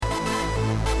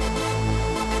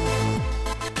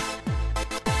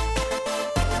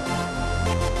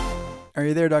Are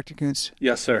you there, Dr. Kuntz?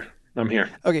 Yes, sir. I'm here.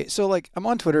 Okay, so I'm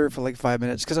on Twitter for like 5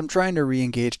 minutes because I'm trying to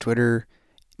re-engage Twitter,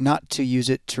 not to use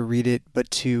it to read it, but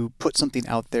to put something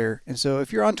out there. And so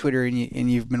if you're on Twitter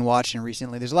and you've been watching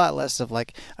recently, there's a lot less of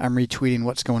like I'm retweeting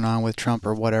what's going on with Trump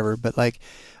or whatever, but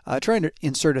trying to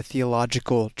insert a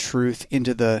theological truth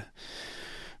into the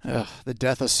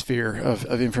deathosphere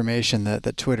of information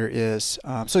that Twitter is.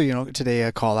 Today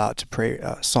I call out to pray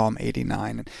Psalm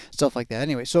 89 and stuff like that.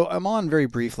 Anyway, so I'm on very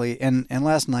briefly, and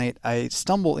last night I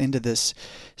stumble into this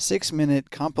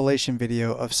 6-minute compilation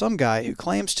video of some guy who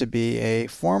claims to be a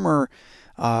former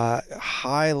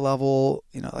high level,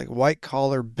 like white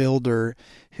collar builder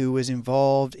who was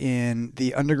involved in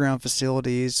the underground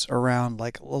facilities around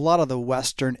like a lot of the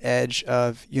western edge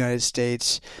of United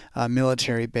States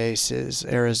military bases,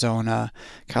 Arizona,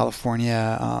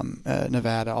 California,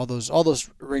 Nevada, all those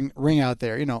ring out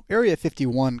there, Area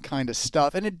 51 kind of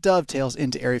stuff, and it dovetails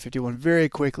into Area 51 very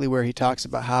quickly, where he talks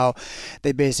about how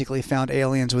they basically found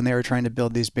aliens when they were trying to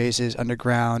build these bases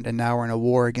underground, and now we're in a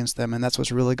war against them, and that's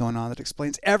what's really going on. That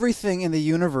explains everything in the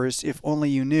universe, if only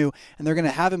you knew, and they're going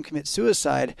to have him commit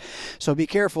suicide. So be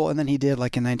careful. And then he did,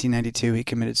 like in 1992, he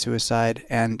committed suicide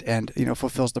and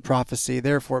fulfills the prophecy.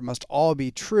 Therefore, it must all be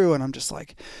true. And I'm just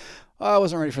like, oh, I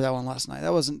wasn't ready for that one last night.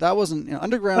 That wasn't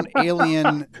underground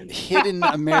alien hidden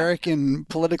American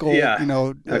political Yeah.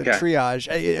 Okay. triage.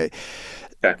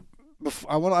 Okay.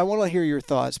 I want to hear your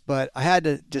thoughts, but I had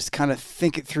to just kind of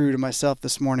think it through to myself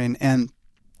this morning, and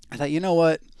I thought, you know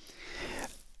what?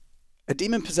 A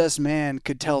demon-possessed man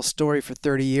could tell a story for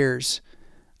 30 years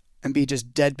and be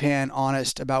just deadpan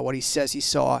honest about what he says he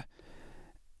saw.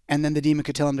 And then the demon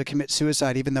could tell him to commit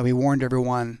suicide, even though he warned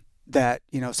everyone that,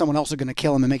 someone else was going to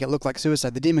kill him and make it look like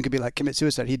suicide. The demon could be like, commit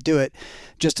suicide. He'd do it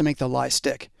just to make the lie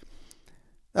stick.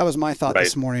 That was my thought Right.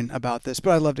 this morning about this,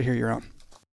 but I'd love to hear your own.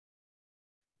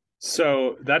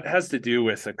 So that has to do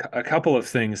with a couple of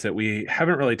things that we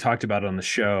haven't really talked about on the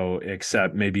show,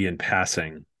 except maybe in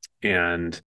passing.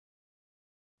 And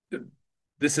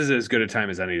this is as good a time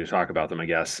as any to talk about them, I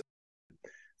guess.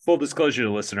 Full disclosure to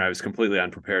the listener, I was completely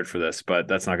unprepared for this, but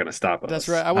that's not going to stop That's us.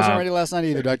 right. I wasn't ready last night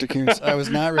either, Dr. Kuntz. I was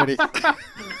not ready.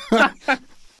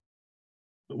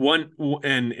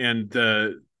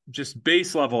 The just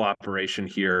base level operation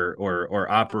here,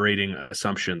 or operating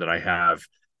assumption that I have,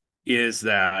 is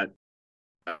that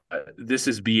this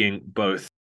is being both,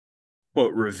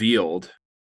 quote, revealed,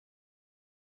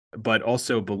 but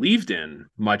also believed in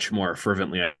much more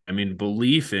fervently. I mean,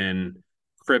 belief in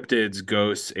cryptids,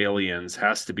 ghosts, aliens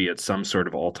has to be at some sort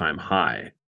of all-time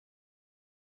high.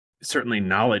 Certainly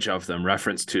knowledge of them,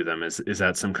 reference to them is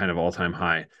at some kind of all-time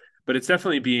high, but it's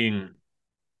definitely being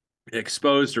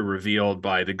exposed or revealed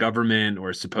by the government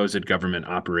or supposed government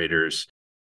operators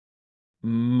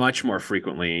much more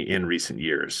frequently in recent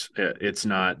years. There's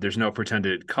no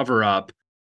pretended cover up.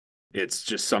 It's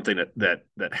just something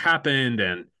that happened,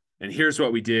 and here's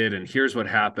what we did, and here's what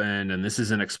happened, and this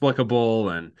is inexplicable,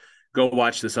 and go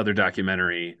watch this other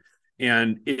documentary.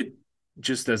 And it,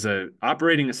 just as a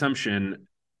operating assumption,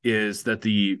 is that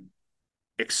the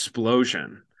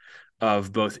explosion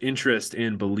of both interest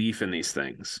and belief in these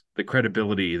things, the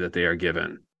credibility that they are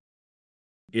given,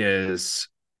 is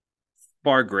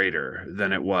far greater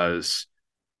than it was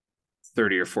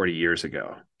 30 or 40 years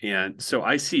ago. And so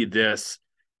I see this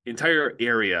entire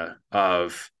area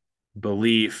of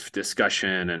belief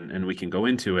discussion, and we can go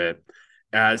into it,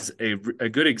 as a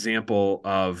good example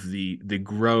of the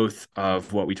growth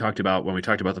of what we talked about when we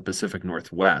talked about the Pacific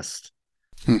Northwest,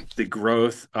 the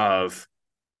growth of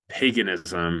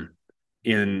paganism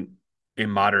in a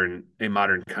modern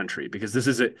country, because this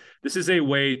is a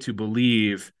way to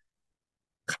believe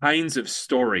kinds of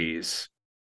stories,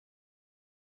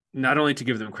 not only to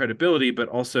give them credibility, but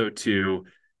also to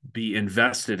be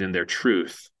invested in their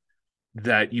truth,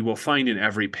 that you will find in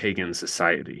every pagan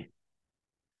society.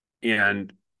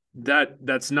 And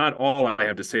that's not all I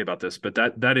have to say about this, but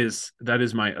that is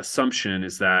my assumption,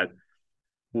 is that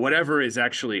whatever is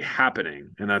actually happening,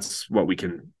 and that's what we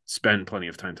can spend plenty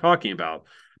of time talking about,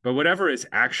 but whatever is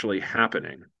actually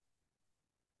happening,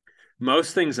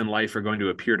 most things in life are going to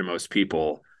appear to most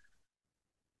people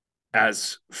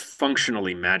as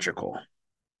functionally magical.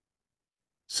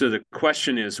 So the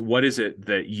question is, what is it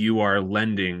that you are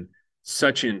lending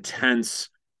such intense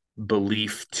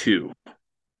belief to?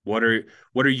 What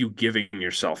are you giving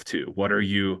yourself to? What are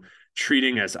you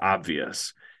treating as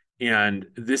obvious? And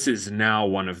this is now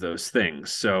one of those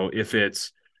things. So if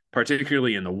it's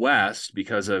particularly in the West,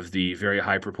 because of the very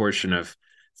high proportion of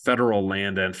federal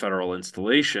land and federal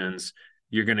installations,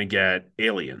 you're going to get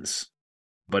aliens.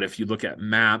 But if you look at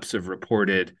maps of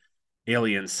reported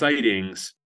alien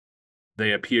sightings,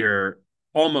 they appear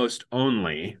almost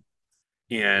only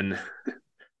in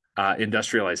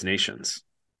industrialized nations,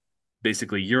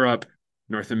 basically Europe,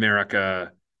 North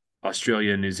America,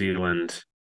 Australia, New Zealand,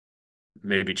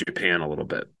 maybe Japan a little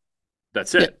bit.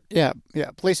 That's Yeah, it. yeah,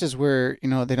 yeah. Places where,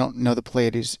 they don't know the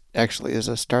Pleiades actually is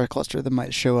a star cluster that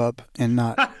might show up and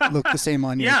not look the same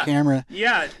on your Yeah, camera.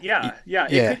 yeah. It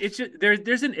Yeah. could. It's just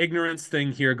there's an ignorance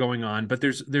thing here going on, but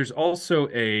there's also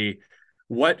a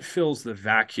what fills the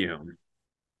vacuum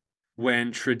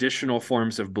when traditional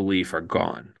forms of belief are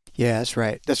gone. Yeah, that's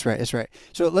right. That's right. That's right.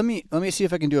 So let me see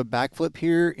if I can do a backflip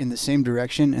here in the same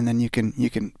direction, and then you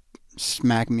can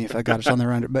smack me if I got us on the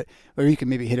round, but or you can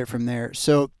maybe hit it from there.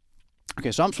 So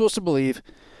okay, so I'm supposed to believe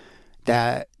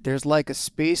that there's like a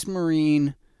space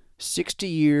marine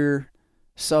 60-year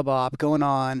sub-op going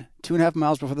on 2.5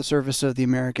 miles before the surface of the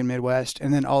American Midwest,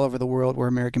 and then all over the world where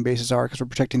American bases are because we're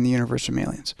protecting the universe from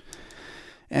aliens.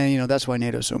 And that's why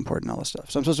NATO is so important, all this stuff.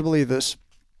 So I'm supposed to believe this,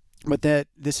 but that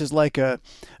this is like a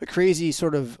crazy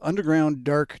sort of underground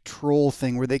dark troll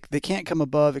thing where they can't come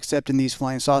above except in these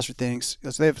flying saucer things.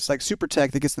 So they have like super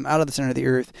tech that gets them out of the center of the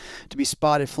earth to be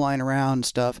spotted flying around and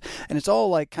stuff. And it's all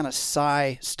like kind of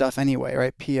psi stuff anyway,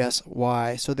 right?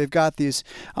 PSY. So they've got these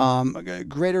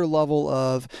greater level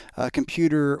of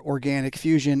computer organic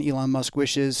fusion, Elon Musk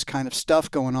wishes kind of stuff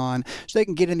going on. So they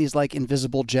can get in these like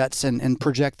invisible jets and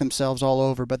project themselves all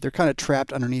over, but they're kind of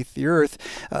trapped underneath the earth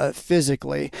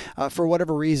physically for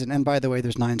whatever reason. And by the way,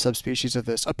 there's 9 subspecies of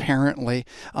this apparently.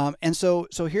 And so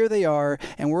here they are,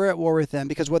 and we're at war with them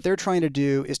because what they're trying to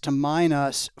do is to mine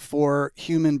us for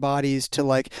human bodies to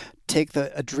like take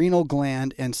the adrenal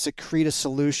gland and secrete a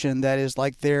solution that is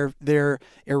like their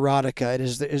erotica. It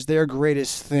is their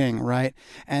greatest thing, right?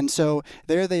 And so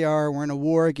there they are. We're in a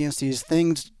war against these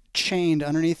things chained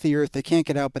underneath the earth. They can't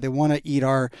get out, but they want to eat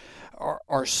our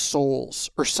souls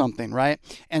or something, right?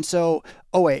 And so,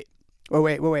 oh wait.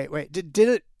 Did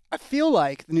it? I feel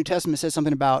like the New Testament says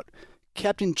something about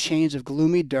kept in chains of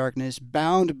gloomy darkness,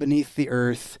 bound beneath the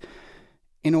earth,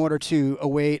 in order to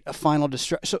await a final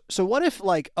destruction. So what if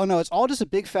like, oh no, it's all just a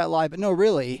big fat lie, but no,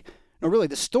 really,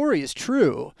 the story is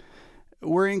true.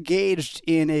 We're engaged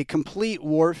in a complete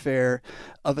warfare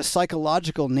of a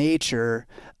psychological nature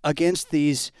against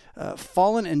these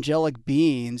fallen angelic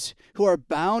beings who are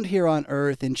bound here on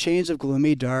earth in chains of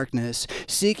gloomy darkness,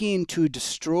 seeking to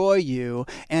destroy you,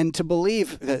 and to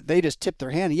believe that they just tip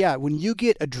their hand. Yeah, when you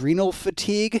get adrenal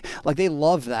fatigue, like they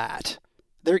love that.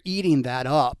 They're eating that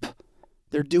up.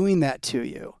 They're doing that to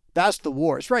you. That's the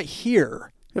war. It's right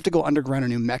here. You have to go underground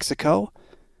in New Mexico.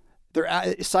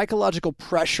 They're psychological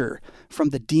pressure from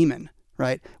the demon,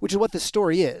 right? Which is what this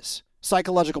story is.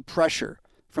 Psychological pressure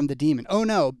from the demon. Oh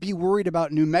no, be worried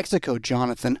about New Mexico,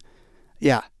 Jonathan.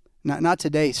 Yeah, not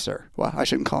today, sir. Well, I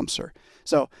shouldn't call him sir.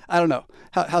 So I don't know.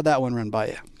 How'd that one run by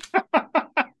you?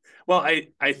 Well,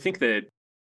 I think that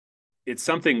it's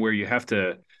something where you have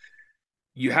to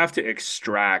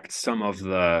extract some of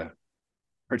the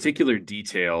particular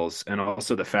details and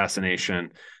also the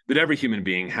fascination that every human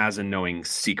being has in knowing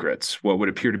secrets, what would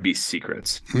appear to be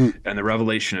secrets, and the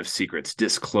revelation of secrets,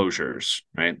 disclosures,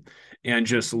 right? And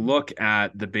just look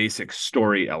at the basic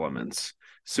story elements.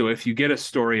 So if you get a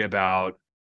story about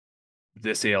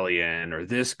this alien or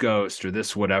this ghost or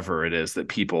this whatever it is that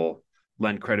people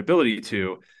lend credibility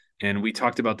to, and we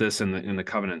talked about this in the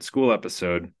Covenant School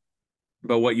episode,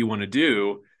 but what you want to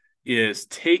do is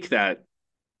take that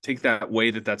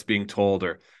way that that's being told,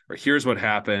 or here's what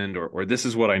happened, or this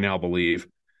is what I now believe,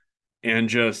 and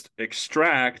just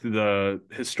extract the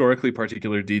historically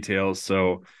particular details.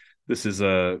 So this is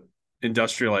a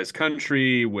industrialized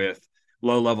country with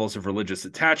low levels of religious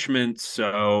attachment,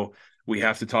 so we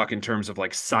have to talk in terms of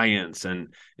like science and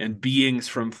beings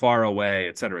from far away,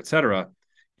 et cetera, et cetera.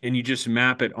 And you just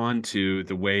map it onto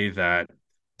the way that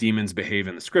demons behave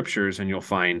in the scriptures, and you'll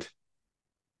find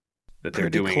that they're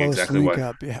Pretty doing close exactly link what.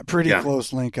 up. Yeah, pretty Yeah,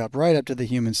 close link up. Right up to the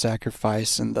human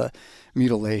sacrifice and the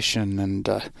mutilation and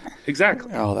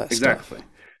exactly. all that stuff. Exactly.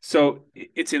 So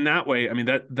it's in that way. I mean,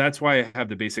 that's why I have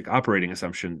the basic operating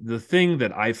assumption. The thing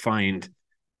that I find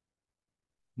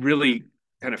really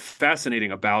kind of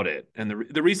fascinating about it, and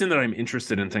the reason that I'm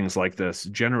interested in things like this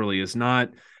generally is not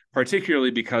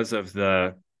particularly because of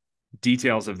the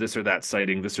details of this or that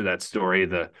sighting, this or that story,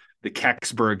 the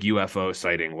Kecksburg UFO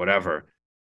sighting, whatever.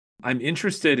 I'm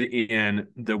interested in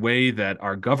the way that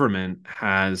our government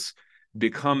has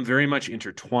become very much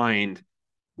intertwined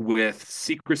with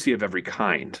secrecy of every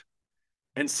kind.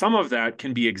 And some of that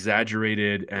can be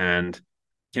exaggerated and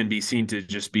can be seen to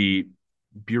just be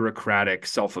bureaucratic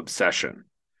self obsession.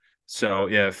 So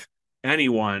if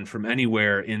anyone from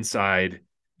anywhere inside,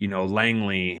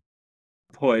 Langley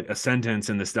put a sentence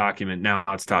in this document, now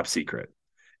it's top secret.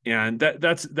 And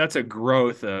that's a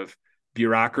growth of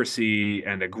bureaucracy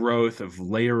and a growth of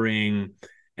layering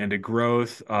and a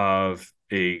growth of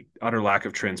a utter lack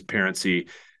of transparency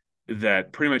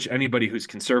that pretty much anybody who's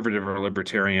conservative or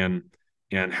libertarian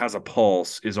and has a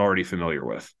pulse is already familiar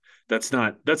with. That's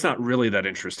not really that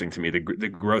interesting to me. The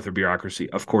growth of bureaucracy,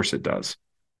 of course, it does.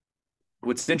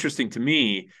 What's interesting to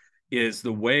me is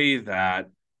the way that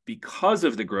because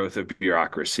of the growth of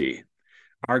bureaucracy,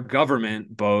 our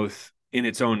government, both in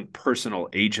its own personal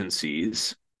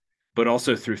agencies, but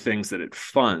also through things that it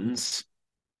funds,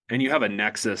 and you have a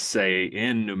nexus, say,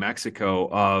 in New Mexico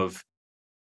of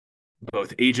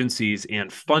both agencies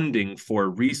and funding for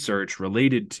research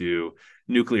related to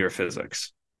nuclear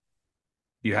physics.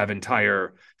 You have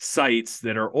entire sites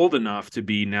that are old enough to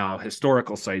be now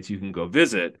historical sites you can go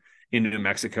visit in New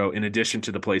Mexico, in addition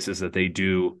to the places that they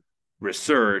do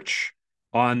research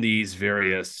on these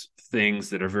various things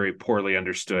that are very poorly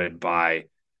understood by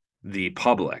the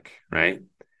public, right?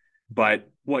 But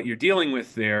what you're dealing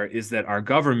with there is that our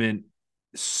government,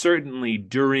 certainly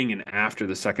during and after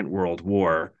the Second World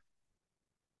War,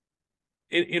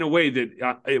 in a way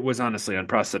that it was honestly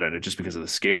unprecedented just because of the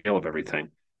scale of everything.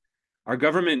 Our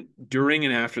government during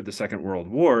and after the Second World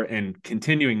War, and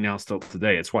continuing now still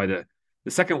today, it's why the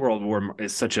Second World War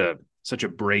is such a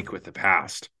break with the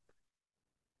past,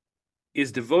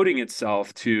 is devoting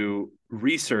itself to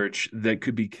research that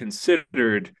could be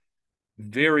considered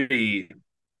very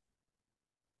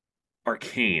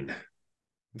arcane,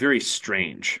 very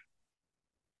strange.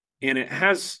 And it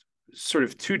has sort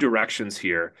of two directions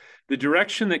here. The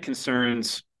direction that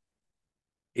concerns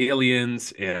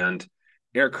aliens and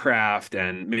aircraft,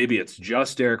 and maybe it's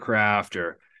just aircraft,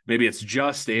 or maybe it's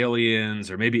just aliens,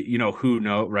 or maybe, who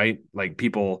know, right? Like,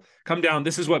 people come down.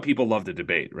 This is what people love to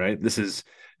debate, right? This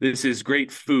is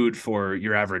great food for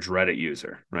your average Reddit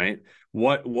user, right?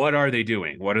 What are they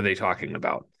doing? What are they talking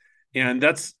about? And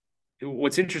that's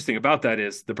what's interesting about that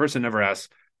is the person never asks,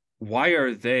 why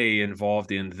are they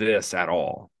involved in this at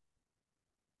all?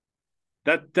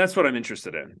 That's what I'm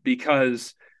interested in,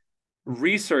 because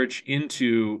research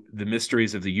into the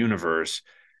mysteries of the universe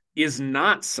is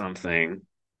not something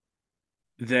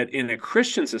that in a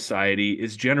Christian society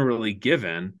is generally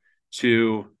given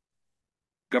to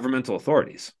governmental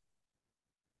authorities.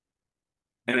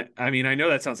 And I mean, I know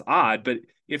that sounds odd, but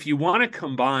if you want to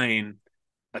combine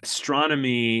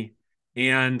astronomy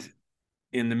and,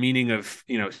 in the meaning of,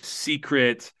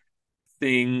 secret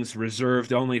things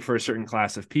reserved only for a certain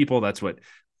class of people, that's what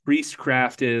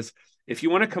priestcraft is. If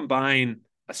you want to combine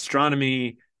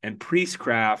astronomy and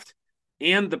priestcraft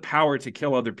and the power to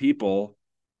kill other people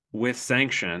with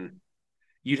sanction,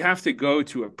 you'd have to go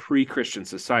to a pre-Christian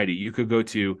society. You could go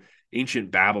to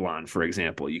ancient Babylon, for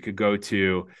example. You could go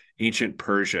to ancient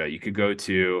Persia. You could go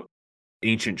to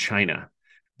ancient China.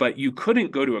 But you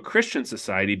couldn't go to a Christian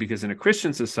society, because in a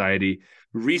Christian society,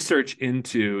 research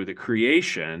into the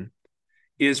creation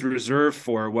is reserved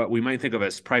for what we might think of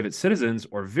as private citizens,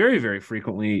 or very, very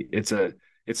frequently, it's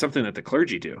something that the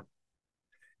clergy do.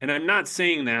 And I'm not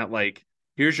saying that, like,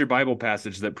 here's your Bible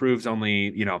passage that proves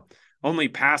only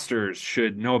pastors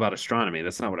should know about astronomy.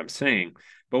 That's not what I'm saying.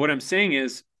 But what I'm saying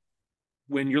is,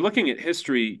 when you're looking at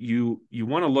history, you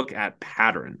want to look at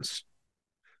patterns.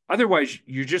 Otherwise,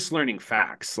 you're just learning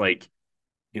facts, like,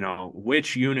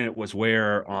 which unit was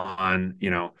where on,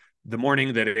 the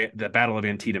morning that the Battle of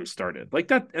Antietam started, like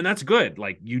that. And that's good.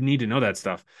 Like, you need to know that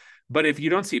stuff. But if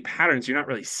you don't see patterns, you're not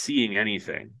really seeing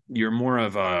anything. You're more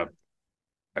of a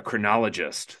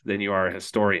chronologist than you are a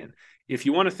historian. If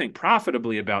you want to think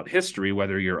profitably about history,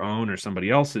 whether your own or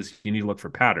somebody else's, you need to look for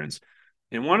patterns.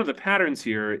 And one of the patterns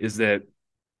here is that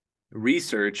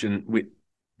research, and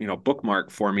bookmark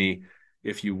for me,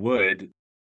 if you would,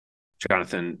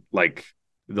 Jonathan, like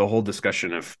the whole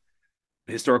discussion of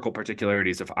historical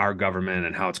particularities of our government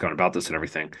and how it's gone about this and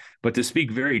everything. But to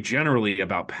speak very generally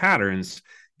about patterns,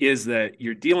 is that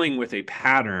you're dealing with a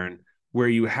pattern where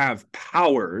you have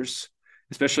powers,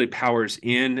 especially powers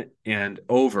in and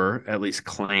over, at least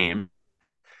claim,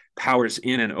 powers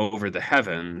in and over the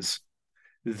heavens,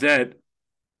 that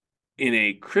in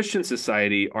a Christian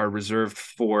society are reserved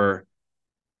for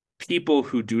people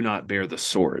who do not bear the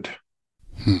sword.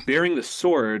 Bearing the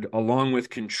sword, along with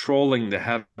controlling the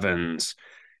heavens,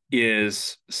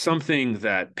 is something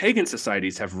that pagan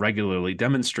societies have regularly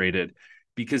demonstrated,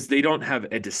 because they don't have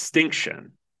a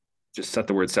distinction. Just set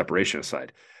the word separation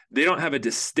aside. They don't have a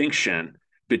distinction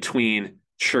between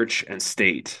church and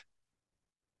state.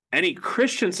 Any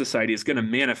Christian society is going to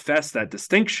manifest that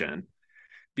distinction,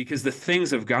 because the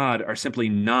things of God are simply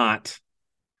not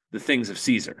the things of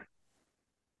Caesar.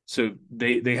 So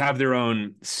they have their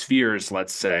own spheres,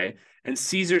 let's say, and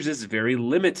Caesar's is very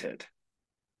limited.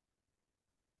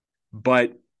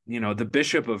 But, the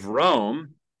Bishop of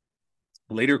Rome,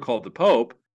 later called the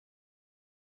Pope,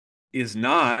 is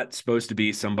not supposed to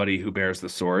be somebody who bears the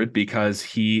sword because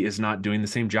he is not doing the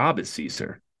same job as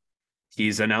Caesar.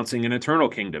 He's announcing an eternal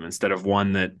kingdom instead of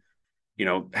one that,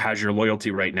 has your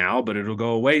loyalty right now, but it'll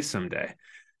go away someday.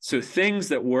 So things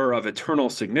that were of eternal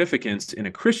significance in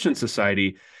a Christian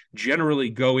society generally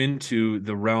go into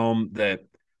the realm that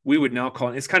we would now call,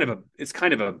 it's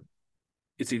sort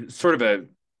of a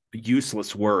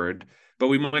useless word, but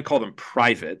we might call them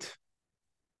private.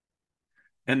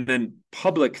 And then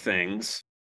public things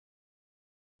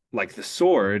like the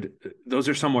sword, those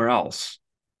are somewhere else.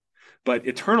 But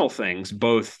eternal things,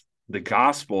 both the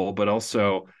gospel, but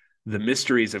also the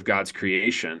mysteries of God's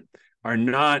creation, are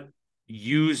not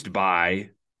used by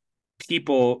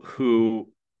people who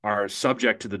are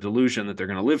subject to the delusion that they're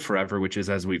going to live forever, which is,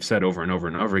 as we've said over and over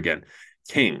and over again,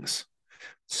 kings.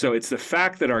 So it's the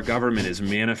fact that our government is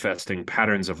manifesting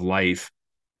patterns of life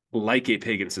like a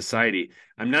pagan society.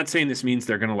 I'm not saying this means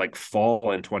they're going to like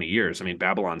fall in 20 years. I mean,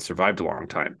 Babylon survived a long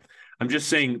time. I'm just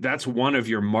saying that's one of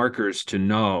your markers to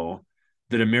know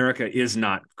that America is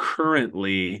not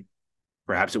currently,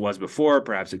 perhaps it was before,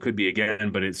 perhaps it could be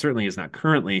again, but it certainly is not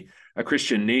currently a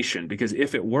Christian nation. Because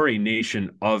if it were a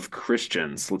nation of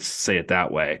Christians, let's say it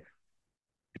that way,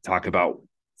 talk about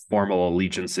formal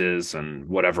allegiances and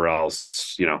whatever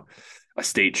else, a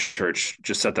state church,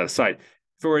 just set that aside.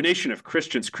 If it were a nation of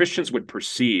Christians, Christians would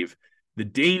perceive the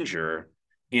danger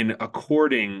in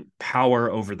according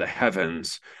power over the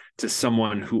heavens to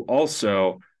someone who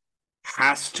also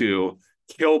has to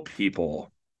kill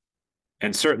people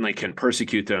and certainly can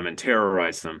persecute them and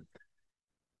terrorize them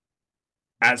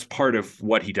as part of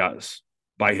what he does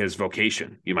by his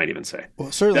vocation, you might even say.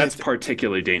 Well, certainly that's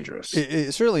particularly dangerous.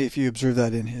 Certainly, if you observe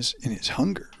that in his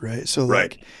hunger, right? So,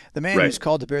 like the man who's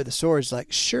called to bear the sword is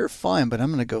like, sure, fine, but I'm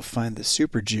going to go find the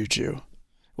super juju.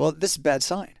 Well, this is a bad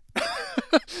sign.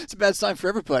 It's a bad sign for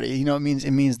everybody.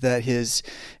 It means that his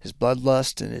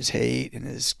bloodlust and his hate and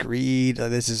his greed.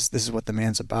 This is what the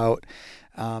man's about.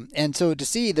 And so to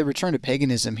see the return to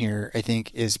paganism here, I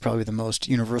think, is probably the most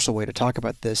universal way to talk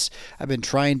about this. I've been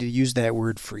trying to use that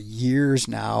word for years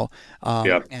now,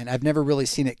 and I've never really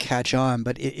seen it catch on,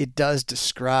 but it does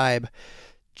describe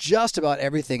just about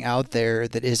everything out there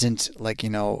that isn't like,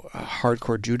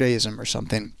 hardcore Judaism or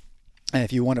something. And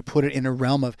if you want to put it in a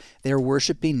realm of they're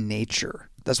worshiping nature,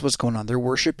 that's what's going on. They're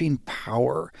worshiping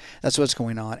power. That's what's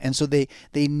going on. And so they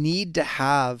need to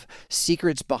have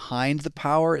secrets behind the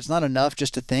power. It's not enough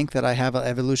just to think that I have an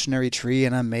evolutionary tree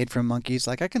and I'm made from monkeys.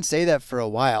 Like I can say that for a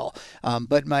while,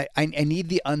 but I need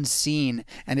the unseen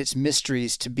and its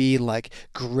mysteries to be like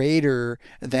greater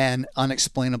than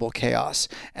unexplainable chaos.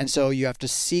 And so you have to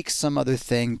seek some other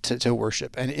thing to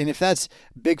worship. And if that's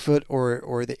Bigfoot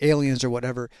or the aliens or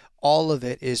whatever, all of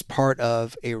it is part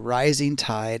of a rising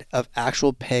tide of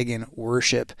actual pagan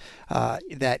worship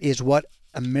that is what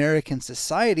American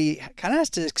society kind of has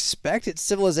to expect its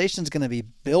civilization is going to be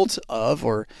built of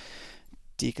or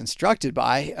deconstructed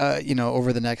by,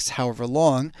 over the next however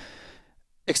long,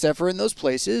 except for in those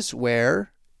places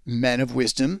where men of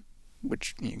wisdom,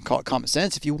 which you can call it common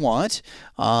sense if you want,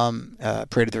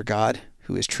 pray to their God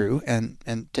who is true and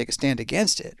take a stand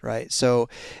against it, right? So,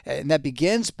 and that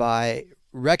begins by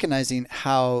recognizing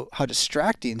how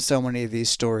distracting so many of these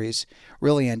stories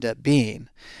really end up being.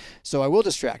 So I will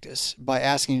distract us by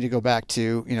asking you to go back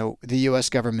to, the U.S.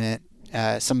 government,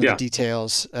 some of the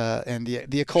details and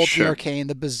the occult, the arcane,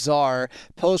 the bizarre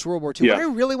post-World War II. What I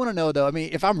really want to know, though, I mean,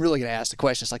 if I'm really going to ask the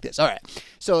questions like this, all right,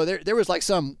 so there was like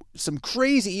some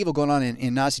crazy evil going on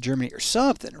in Nazi Germany or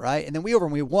something, right? And then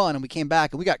we won and we came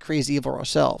back and we got crazy evil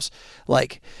ourselves.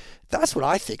 Like, that's what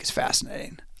I think is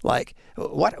fascinating. Like,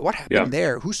 what happened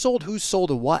there? Who sold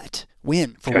to what?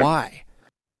 When? For why?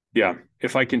 Yeah.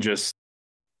 If I can just,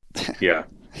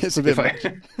 It's a bit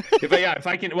if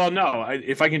I can, well, no,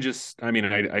 if I can just, I mean,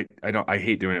 I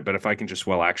hate doing it, but if I can just,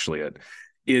 actually it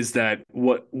is that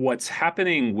what's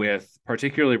happening with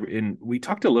particularly we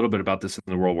talked a little bit about this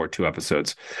in the World War II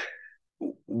episodes.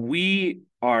 We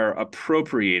are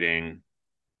appropriating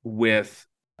with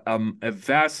a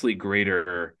vastly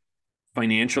greater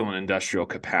financial and industrial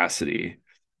capacity,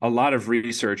 a lot of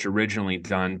research originally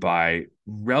done by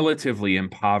relatively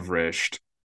impoverished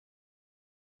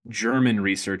German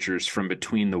researchers from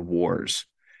between the wars.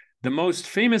 The most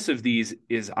famous of these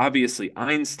is obviously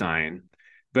Einstein,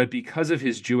 but because of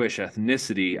his Jewish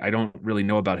ethnicity, I don't really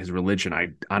know about his religion. I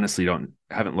honestly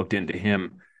haven't looked into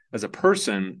him as a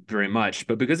person very much,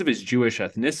 but because of his Jewish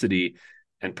ethnicity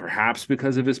and perhaps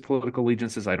because of his political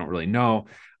allegiances, I don't really know,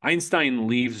 Einstein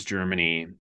leaves Germany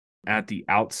at the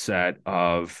outset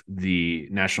of the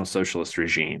National Socialist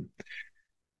regime.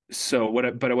 So what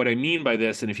I mean by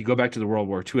this, and if you go back to the World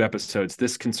War II episodes,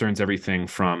 this concerns everything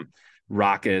from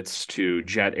rockets to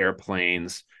jet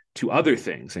airplanes to other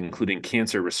things, including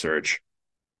cancer research,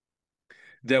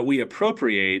 that we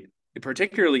appropriate,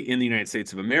 particularly in the United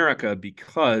States of America,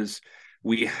 because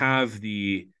we have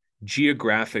the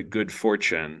geographic good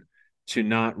fortune to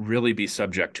not really be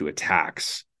subject to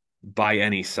attacks by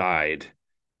any side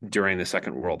during the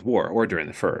Second World War or during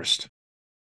the First.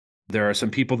 There are some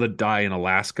people that die in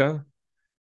Alaska,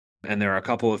 and there are a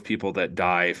couple of people that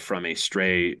die from a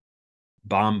stray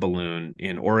bomb balloon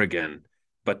in Oregon,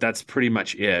 but that's pretty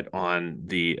much it on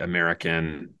the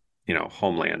American,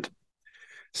 homeland.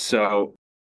 So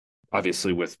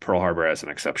obviously with Pearl Harbor as an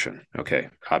exception. Okay,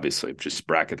 obviously just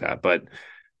bracket that.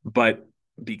 But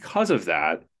because of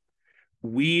that,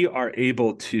 we are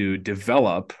able to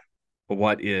develop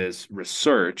what is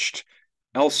researched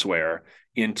elsewhere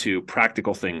into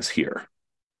practical things here.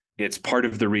 It's part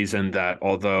of the reason that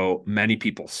although many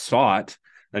people sought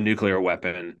a nuclear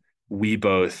weapon, we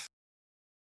both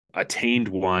attained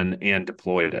one and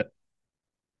deployed it.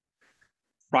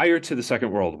 Prior to the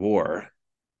Second World War,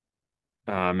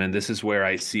 and this is where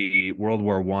I see World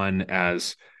War I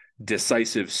as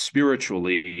decisive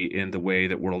spiritually in the way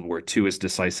that World War II is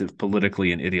decisive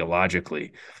politically and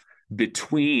ideologically.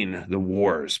 Between the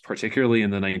wars, particularly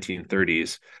in the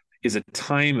 1930s, is a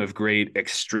time of great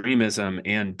extremism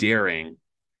and daring,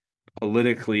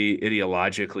 politically,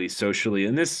 ideologically, socially.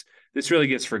 And this really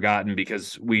gets forgotten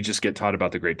because we just get taught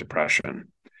about the Great Depression.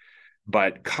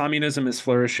 But communism is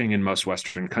flourishing in most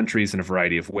Western countries in a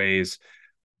variety of ways.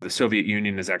 The Soviet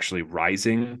Union is actually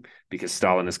rising because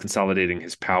Stalin is consolidating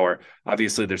his power.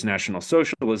 Obviously, there's National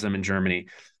Socialism in Germany.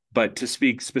 But to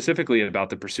speak specifically about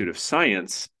the pursuit of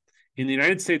science, in the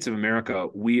United States of America,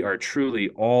 we are truly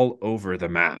all over the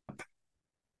map.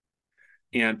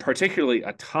 And particularly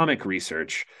atomic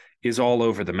research is all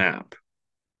over the map.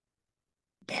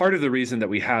 Part of the reason that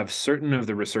we have certain of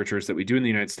the researchers that we do in the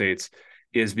United States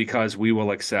is because we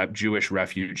will accept Jewish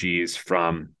refugees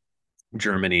from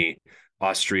Germany,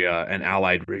 Austria, and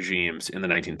allied regimes in the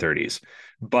 1930s.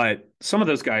 But some of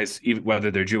those guys, even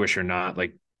whether they're Jewish or not,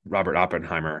 like Robert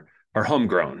Oppenheimer, are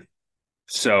homegrown.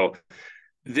 So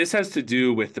this has to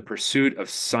do with the pursuit of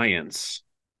science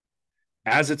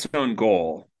as its own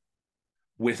goal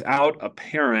without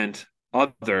apparent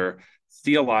other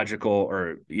theological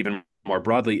or even more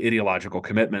broadly ideological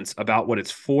commitments about what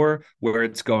it's for, where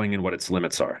it's going, and what its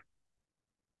limits are.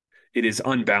 It is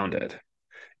unbounded.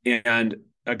 And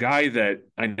a guy that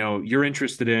I know you're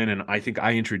interested in, and I think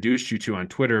I introduced you to on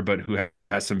Twitter, but who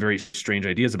has some very strange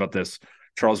ideas about this,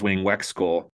 Charles Wayne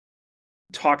Wexkull,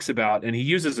 talks about, and he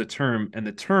uses a term, and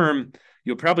the term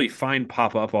you'll probably find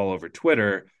pop up all over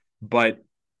Twitter, but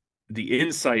the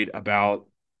insight about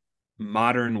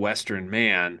modern Western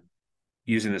man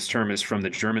using this term is from the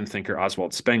German thinker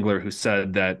Oswald Spengler, who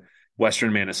said that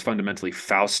Western man is fundamentally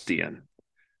Faustian.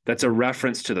 That's a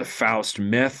reference to the Faust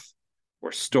myth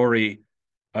or story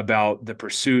about the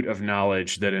pursuit of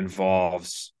knowledge that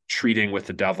involves treating with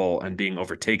the devil and being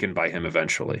overtaken by him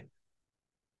eventually.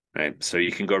 Right? So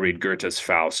you can go read Goethe's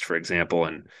Faust, for example,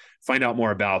 and find out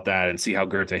more about that and see how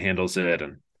Goethe handles it.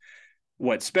 And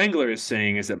what Spengler is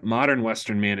saying is that modern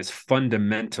Western man is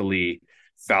fundamentally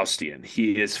Faustian.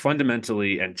 He is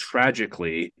fundamentally and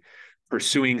tragically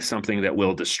pursuing something that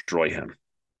will destroy him.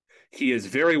 He is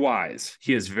very wise.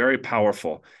 He is very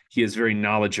powerful. He is very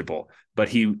knowledgeable, but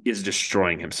he is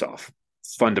destroying himself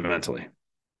fundamentally.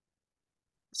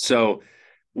 So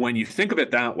when you think of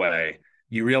it that way,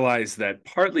 you realize that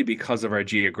partly because of our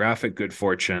geographic good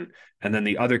fortune and then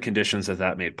the other conditions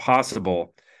that made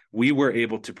possible, we were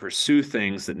able to pursue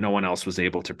things that no one else was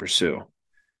able to pursue.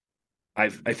 I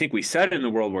think we said in the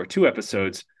World War II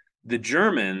episodes, the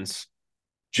Germans,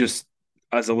 just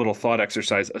as a little thought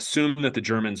exercise, assume that the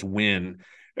Germans win,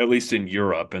 at least in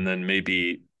Europe, and then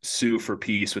maybe sue for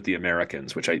peace with the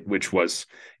Americans, which was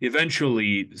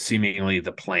eventually seemingly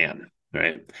the plan,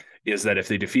 right? Is that if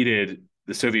they defeated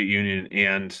the Soviet Union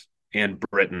and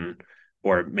Britain,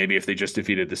 or maybe if they just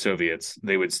defeated the Soviets,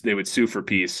 they would sue for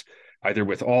peace either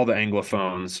with all the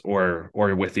Anglophones or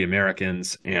with the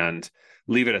Americans and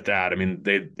leave it at that. I mean,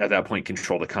 they at that point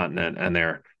control the continent and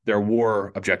their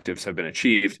war objectives have been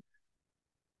achieved.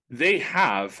 They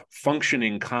have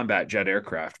functioning combat jet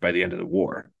aircraft by the end of the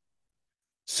war.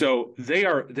 So they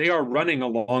are running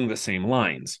along the same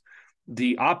lines.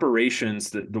 The operations,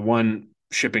 the one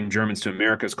shipping Germans to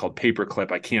America is called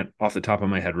Paperclip. I can't off the top of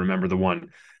my head remember the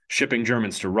one shipping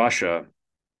Germans to Russia.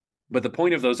 But the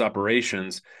point of those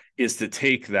operations is to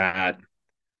take that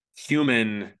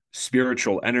human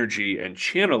spiritual energy and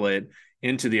channel it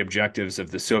into the objectives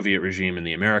of the Soviet regime and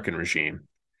the American regime.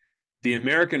 The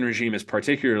American regime is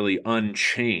particularly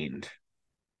unchained,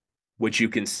 which you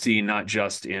can see not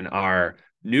just in our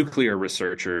nuclear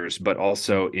researchers, but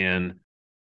also in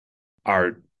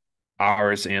our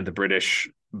ours and the British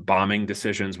bombing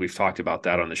decisions. We've talked about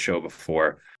that on the show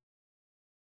before.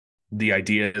 The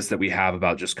ideas that we have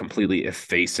about just completely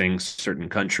effacing certain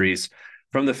countries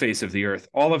from the face of the earth,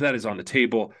 all of that is on the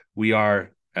table. We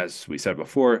are, as we said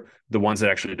before, the ones that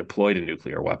actually deployed a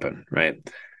nuclear weapon, right?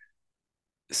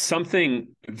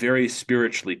 Something very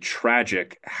spiritually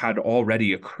tragic had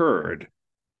already occurred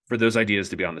for those ideas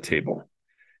to be on the table.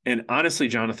 And honestly,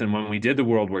 Jonathan, when we did the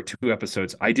World War II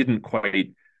episodes, I didn't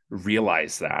quite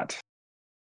realize that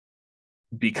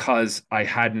because I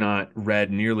had not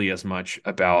read nearly as much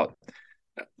about,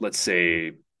 let's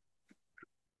say,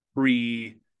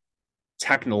 pre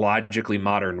technologically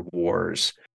modern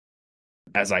wars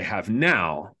as I have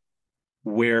now,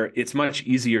 where it's much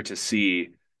easier to see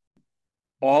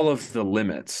all of the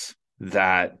limits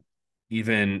that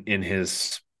even in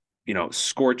his,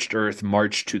 scorched earth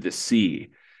march to the sea,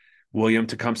 William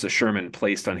Tecumseh Sherman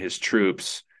placed on his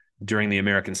troops during the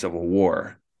American Civil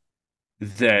War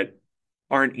that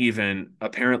aren't even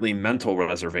apparently mental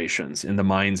reservations in the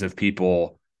minds of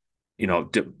people,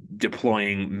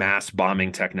 deploying mass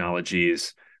bombing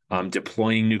technologies,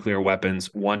 deploying nuclear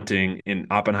weapons, wanting, in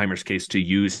Oppenheimer's case, to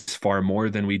use far more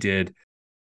than we did,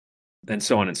 and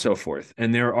so on and so forth.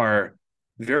 And there are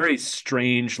very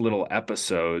strange little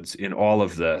episodes in all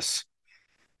of this,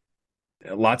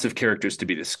 lots of characters to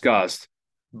be discussed.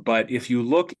 But if you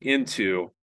look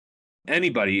into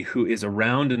anybody who is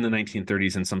around in the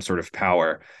 1930s in some sort of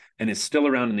power and is still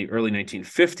around in the early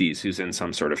 1950s who's in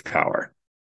some sort of power,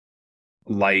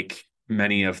 like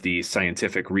many of the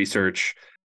scientific research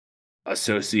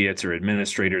associates or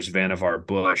administrators, Vannevar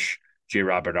Bush, J.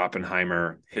 Robert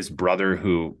Oppenheimer, his brother,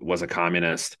 who was a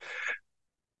communist,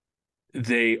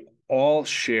 they all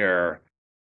share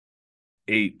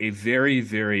a very,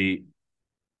 very,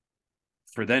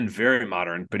 for then, very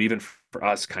modern, but even for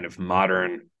us, kind of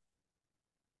modern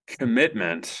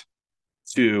commitment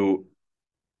to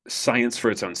science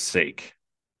for its own sake.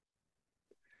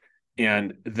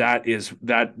 And that is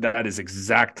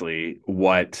exactly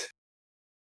what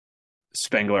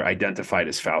Spengler identified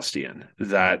as Faustian,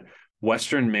 that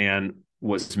Western man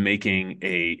was making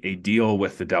a deal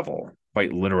with the devil,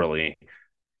 quite literally,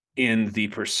 in the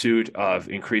pursuit of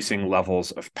increasing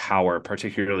levels of power,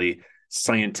 particularly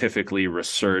scientifically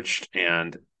researched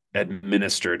and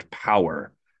administered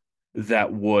power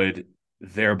that would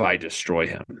thereby destroy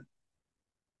him.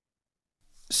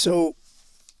 So,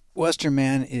 Western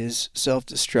man is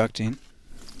self-destructing.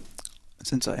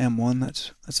 Since I am one,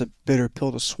 that's a bitter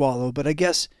pill to swallow. But I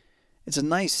guess it's a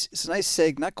nice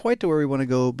seg. Not quite to where we want to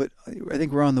go, but I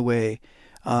think we're on the way.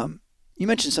 You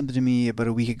mentioned something to me about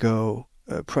a week ago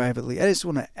privately. I just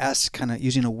want to ask, kind of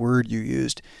using a word you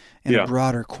used in a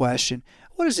broader question.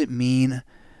 What does it mean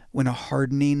when a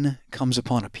hardening comes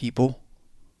upon a people?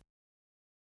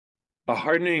 A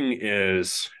hardening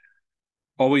is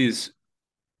always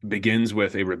begins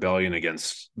with a rebellion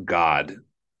against God,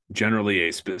 generally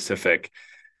a specific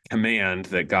command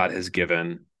that God has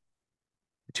given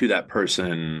to that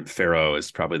person. Pharaoh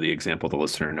is probably the example the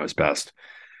listener knows best,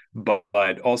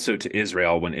 but also to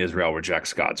Israel when Israel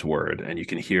rejects God's word. And you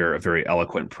can hear a very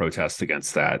eloquent protest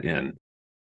against that in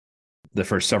the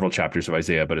first several chapters of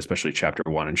Isaiah, but especially chapter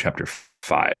 1 and chapter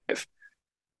 5.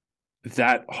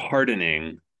 That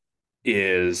hardening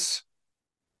is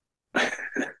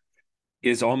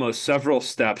almost several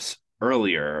steps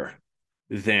earlier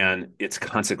than its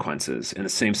consequences, in the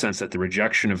same sense that the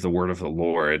rejection of the word of the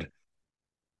Lord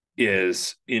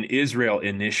is in Israel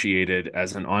initiated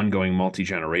as an ongoing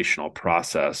multi-generational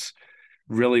process,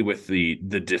 really with the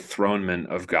dethronement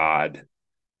of God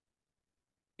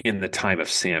in the time of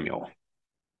Samuel.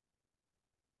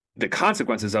 The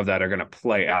consequences of that are going to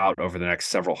play out over the next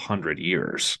several hundred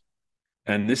years.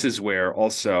 And this is where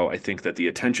also I think that the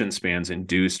attention spans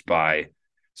induced by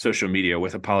social media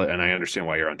and I understand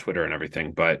why you're on Twitter and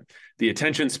everything, but the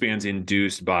attention spans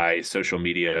induced by social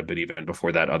media, but even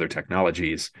before that, other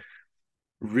technologies,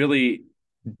 really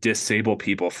disable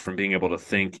people from being able to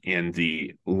think in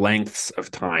the lengths of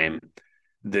time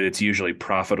that it's usually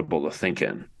profitable to think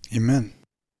in. Amen.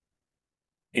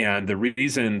 And the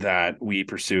reason that we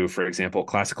pursue, for example,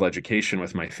 classical education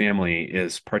with my family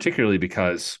is particularly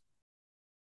because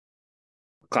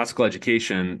classical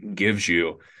education gives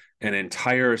you an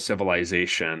entire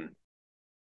civilization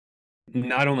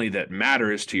not only that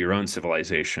matters to your own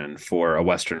civilization for a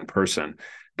Western person,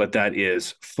 but that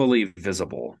is fully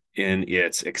visible in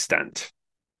its extent.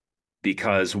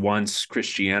 Because once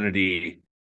Christianity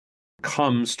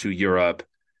comes to Europe,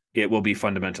 it will be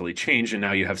fundamentally changed, and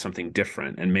now you have something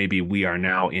different. And maybe we are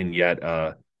now in yet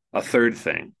a third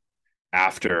thing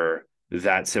after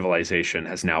that civilization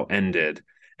has now ended.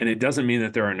 And it doesn't mean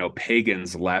that there are no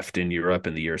pagans left in Europe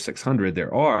in the year 600.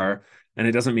 There are. And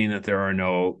it doesn't mean that there are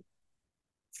no,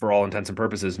 for all intents and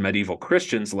purposes, medieval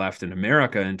Christians left in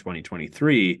America in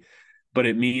 2023. But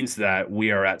it means that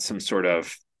we are at some sort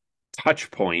of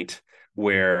touch point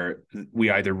where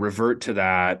we either revert to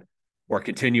that or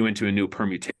continue into a new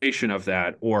permutation of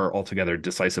that or altogether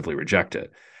decisively reject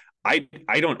it. I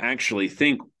don't actually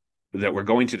think that we're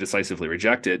going to decisively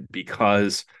reject it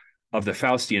because of the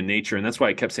Faustian nature. And that's why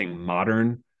I kept saying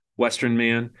modern Western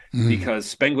man, because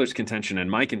Spengler's contention and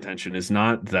my contention is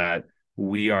not that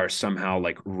we are somehow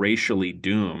like racially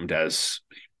doomed as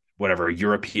whatever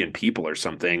European people or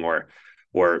something,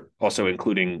 or also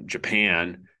including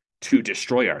Japan, to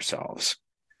destroy ourselves.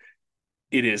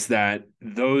 It is that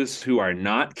those who are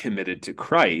not committed to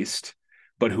Christ,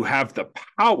 but who have the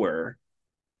power,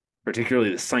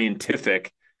 particularly the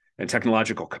scientific and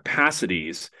technological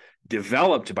capacities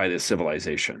developed by this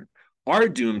civilization, are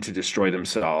doomed to destroy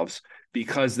themselves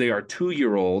because they are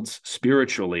 2-year-olds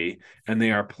spiritually and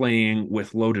they are playing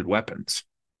with loaded weapons.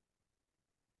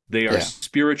 They are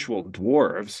spiritual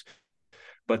dwarves,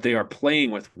 but they are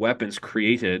playing with weapons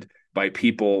created by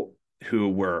people who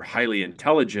were highly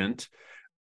intelligent,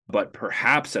 but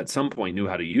perhaps at some point knew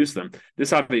how to use them.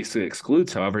 This obviously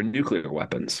excludes, however, nuclear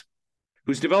weapons,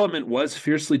 whose development was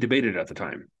fiercely debated at the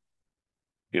time.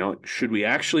 Should we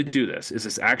actually do this? Is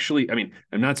this actually, I'm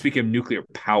not speaking of nuclear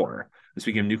power, I'm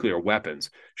speaking of nuclear weapons.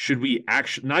 Should we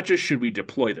actually, not just should we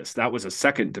deploy this, that was a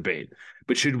second debate,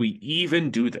 but should we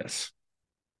even do this?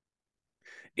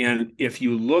 And if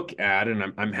you look at,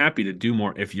 and I'm happy to do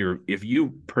more, if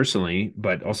you personally,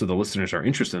 but also the listeners are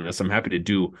interested in this, I'm happy to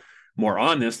do more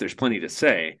on this. There's plenty to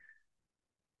say.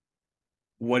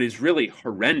 What is really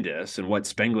horrendous, and what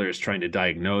Spengler is trying to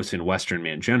diagnose in Western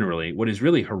man generally, what is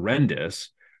really horrendous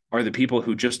are the people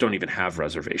who just don't even have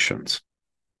reservations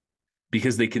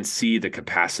because they can see the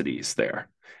capacities there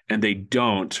and they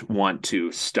don't want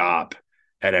to stop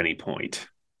at any point,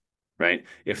 right?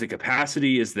 If the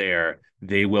capacity is there,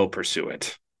 they will pursue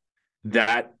it.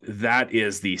 That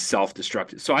is the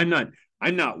self-destructive. So I'm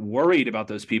not worried about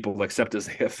those people except as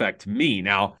they affect me.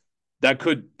 Now, that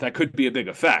could be a big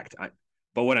effect.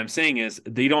 But what I'm saying is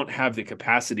they don't have the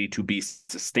capacity to be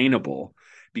sustainable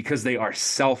because they are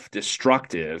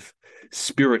self-destructive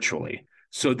spiritually.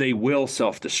 So they will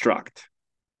self-destruct.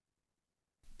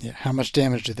 Yeah. How much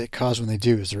damage do they cause when they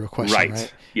do is the real question,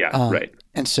 right? Yeah, right.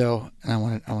 And I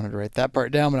wanted to write that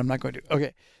part down, but I'm not going to.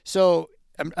 Okay. So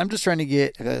I'm just trying to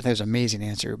get, I think it's an amazing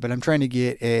answer, but I'm trying to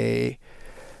get a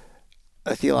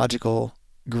theological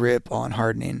grip on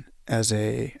hardening as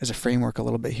a framework a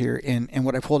little bit here. And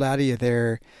what I pulled out of you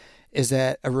there is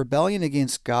that a rebellion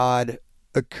against God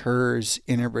occurs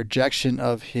in a rejection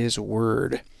of his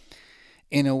word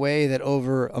in a way that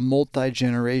over a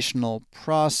multi-generational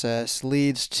process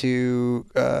leads to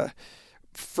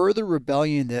further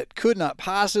rebellion that could not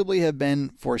possibly have been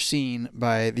foreseen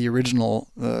by the original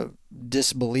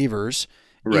disbelievers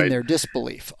in their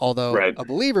disbelief, although a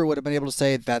believer would have been able to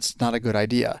say that's not a good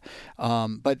idea.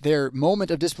 But their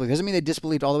moment of disbelief doesn't mean they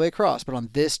disbelieved all the way across, but on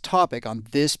this topic, on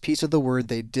this piece of the word,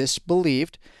 they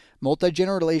disbelieved.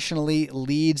 Multi-generationally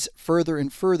leads further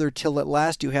and further till at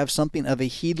last you have something of a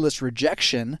heedless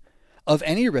rejection of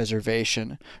any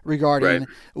reservation regarding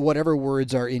whatever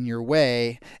words are in your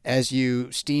way as you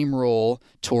steamroll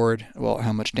toward, well,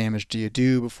 how much damage do you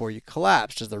do before you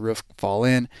collapse? Does the roof fall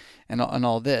in and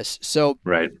all this? So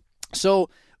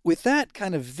with that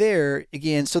kind of there,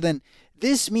 again, so then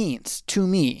this means to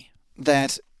me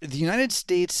that the United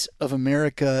States of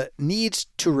America needs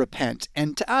to repent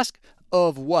and to ask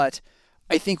of what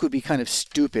I think would be kind of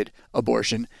stupid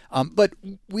abortion. But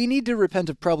we need to repent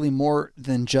of probably more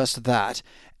than just that.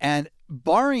 And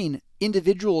barring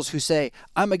individuals who say,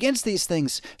 I'm against these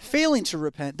things, failing to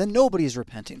repent, then nobody is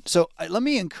repenting. So let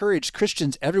me encourage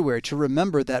Christians everywhere to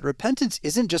remember that repentance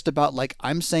isn't just about like,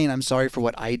 I'm saying I'm sorry for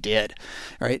what I did,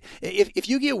 right? If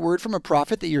you get word from a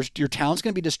prophet that your town's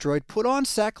going to be destroyed, put on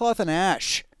sackcloth and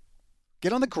ash.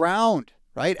 Get on the ground.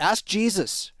 Right? Ask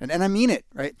Jesus. And I mean it,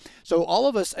 right? So all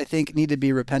of us, I think, need to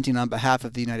be repenting on behalf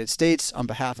of the United States, on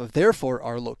behalf of, therefore,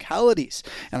 our localities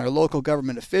and our local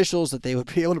government officials, that they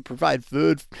would be able to provide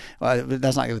food.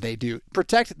 That's not what they do.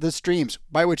 Protect the streams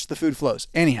by which the food flows.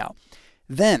 Anyhow,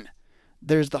 then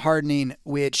there's the hardening,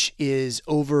 which is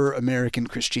over American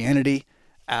Christianity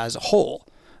as a whole,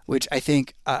 which I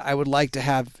think I would like to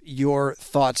have your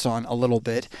thoughts on a little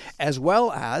bit, as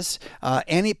well as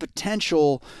any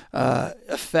potential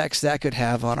effects that could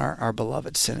have on our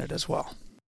beloved synod as well.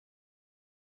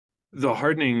 The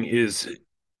hardening is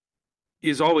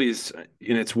always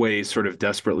in its way sort of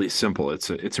desperately simple. It's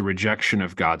a rejection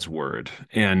of God's word.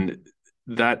 And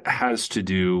that has to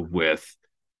do with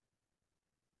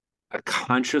a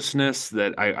consciousness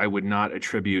that I would not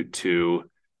attribute to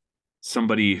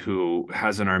somebody who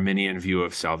has an Arminian view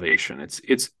of salvation.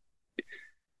 It's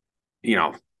you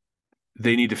know,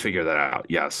 they need to figure that out.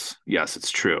 Yes,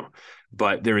 it's true.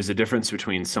 But there is a difference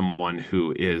between someone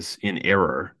who is in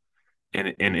error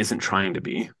and isn't trying to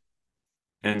be,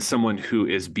 and someone who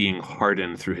is being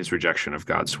hardened through his rejection of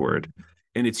God's word.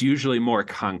 And it's usually more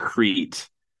concrete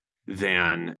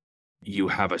than you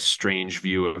have a strange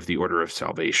view of the order of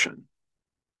salvation.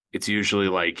 It's usually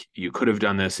like you could have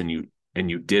done this and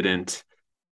you didn't.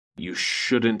 You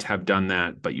shouldn't have done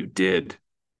that, but you did,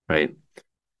 right?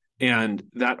 And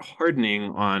that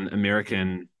hardening on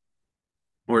American,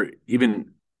 or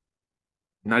even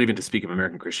not even to speak of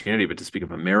American Christianity, but to speak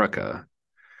of America,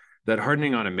 that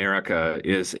hardening on America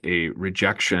is a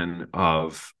rejection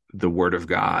of the word of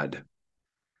God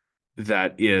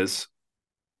that is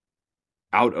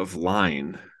out of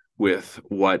line with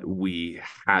what we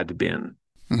had been.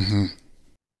 Mm-hmm.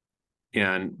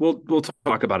 And we'll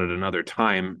talk about it another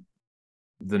time,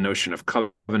 the notion of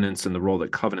covenants and the role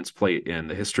that covenants play in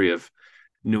the history of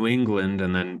New England,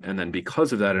 and then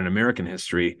because of that in American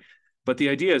history. But the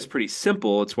idea is pretty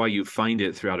simple. It's why you find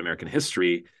it throughout American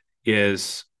history,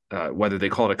 is whether they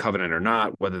call it a covenant or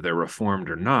not, whether they're reformed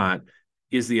or not,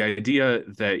 is the idea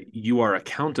that you are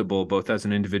accountable both as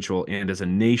an individual and as a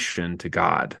nation to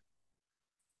God.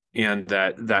 And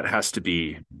that has to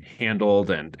be handled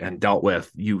and dealt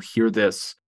with. You hear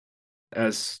this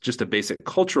as just a basic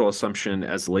cultural assumption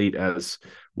as late as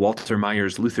Walter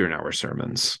Mayer's Lutheran Hour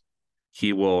sermons.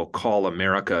 He will call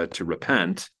America to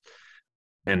repent,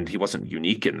 and he wasn't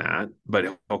unique in that, but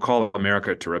he'll call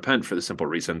America to repent for the simple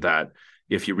reason that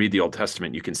if you read the Old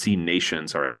Testament, you can see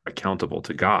nations are accountable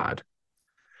to God.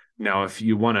 Now, if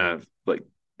you want to like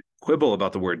quibble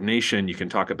about the word nation, you can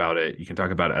talk about it. You can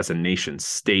talk about it as a nation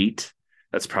state.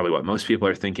 That's probably what most people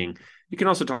are thinking. You can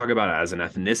also talk about it as an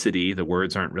ethnicity. The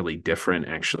words aren't really different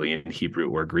actually in Hebrew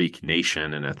or Greek,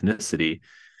 nation and ethnicity.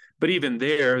 But even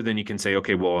there, then you can say,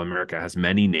 okay, well, America has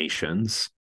many nations.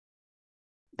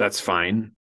 That's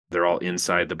fine. They're all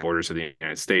inside the borders of the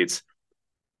United States.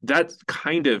 That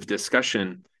kind of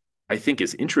discussion, I think,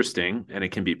 is interesting and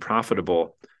it can be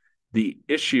profitable. The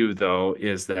issue, though,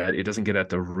 is that it doesn't get at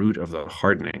the root of the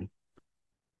hardening.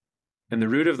 And the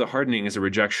root of the hardening is a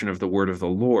rejection of the word of the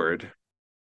Lord.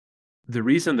 The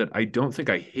reason that I don't think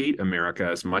I hate America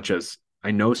as much as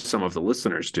I know some of the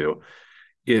listeners do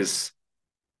is,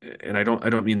 and I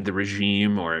don't mean the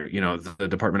regime or, the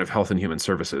Department of Health and Human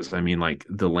Services. I mean like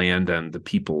the land and the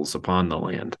peoples upon the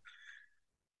land,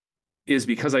 is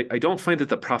because I don't find that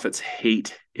the prophets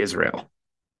hate Israel.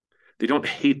 They don't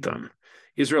hate them.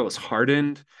 Israel is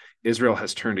hardened. Israel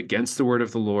has turned against the word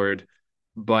of the Lord.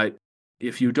 But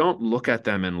if you don't look at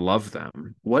them and love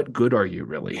them, what good are you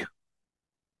really?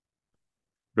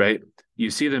 Right?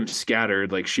 You see them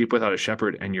scattered like sheep without a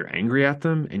shepherd, and you're angry at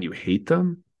them and you hate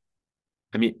them.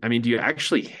 I mean, do you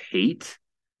actually hate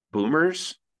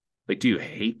boomers? Like, do you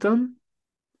hate them?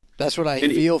 That's what I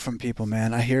feel from people,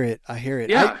 man. I hear it.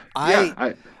 Yeah.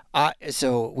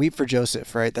 So weep for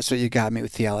Joseph, right? That's what you got me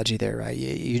with theology there, right?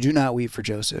 You do not weep for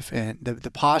Joseph, and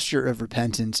the posture of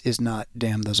repentance is not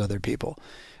damn those other people.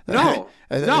 No.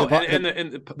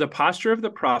 And the posture of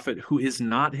the prophet who is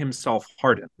not himself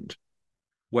hardened,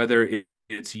 whether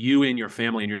it's you and your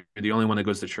family and you're the only one that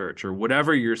goes to church or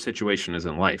whatever your situation is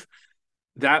in life,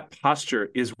 that posture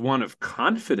is one of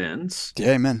confidence.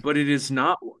 Yeah, amen. But it is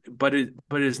not. But it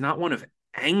is not one of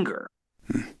anger.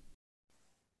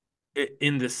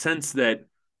 In the sense that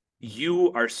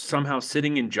you are somehow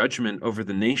sitting in judgment over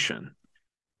the nation.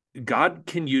 God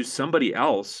can use somebody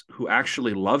else who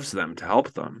actually loves them to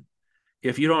help them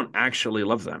if you don't actually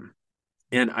love them.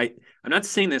 And I'm not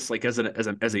saying this like as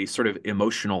a sort of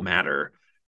emotional matter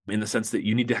in the sense that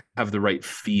you need to have the right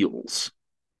feels.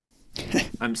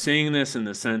 I'm saying this in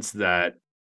the sense that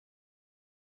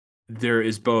there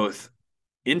is both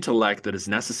intellect that is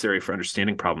necessary for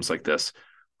understanding problems like this.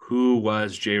 Who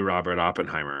was J. Robert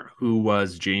Oppenheimer? Who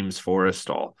was James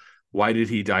Forrestal? Why did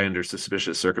he die under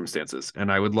suspicious circumstances? And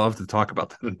I would love to talk about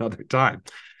that another time.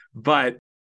 But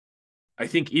I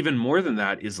think even more than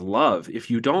that is love. If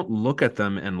you don't look at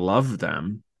them and love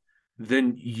them,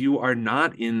 then you are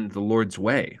not in the Lord's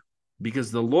way,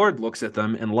 because the Lord looks at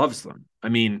them and loves them. I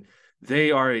mean,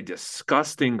 they are a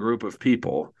disgusting group of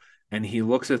people, and he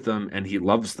looks at them and he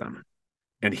loves them,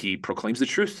 and he proclaims the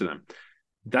truth to them.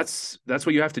 That's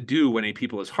what you have to do when a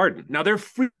people is hardened. Now they're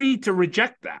free to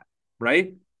reject that,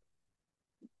 right?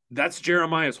 That's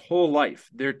Jeremiah's whole life.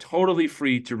 They're totally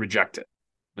free to reject it.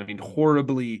 I mean,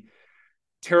 horribly,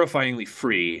 terrifyingly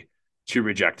free to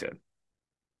reject it.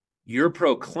 You're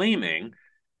proclaiming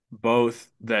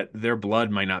both that their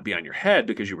blood might not be on your head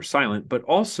because you were silent, but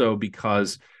also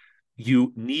because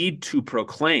you need to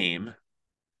proclaim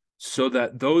so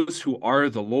that those who are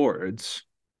the Lord's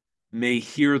may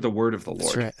hear the word of the Lord.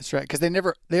 That's right. That's right. Because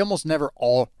they almost never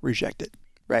all reject it.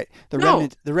 Right. No,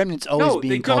 the remnant's always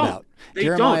being called out. They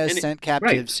Jeremiah don't. sent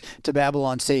captives to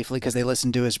Babylon safely because they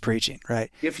listened to his preaching.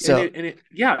 Right. And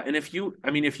if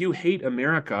you hate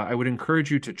America, I would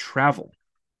encourage you to travel,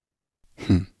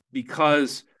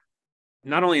 because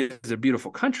not only is it a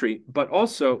beautiful country, but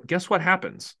also guess what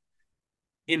happens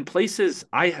in places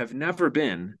I have never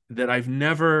been that I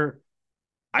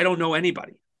don't know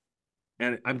anybody.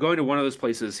 And I'm going to one of those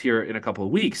places here in a couple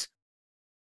of weeks,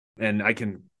 and I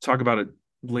can talk about it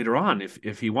later on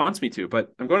if he wants me to.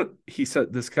 But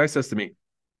this guy says to me,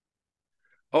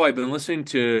 "Oh, I've been listening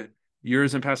to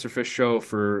yours and Pastor Fish show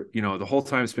for, the whole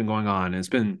time it's been going on, and it's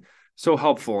been so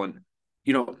helpful. And,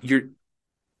 you're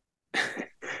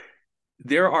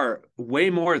there are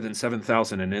way more than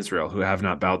 7,000 in Israel who have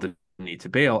not bowed the knee to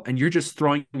Baal, and you're just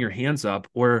throwing your hands up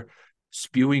or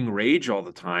spewing rage all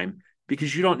the time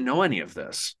because you don't know any of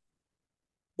this.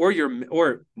 Or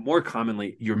more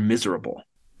commonly, you're miserable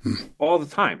all the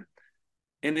time."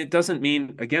 And it doesn't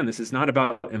mean, again, this is not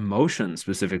about emotion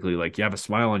specifically, like you have a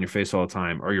smile on your face all the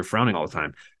time or you're frowning all the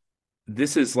time.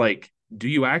 This is like, do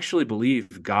you actually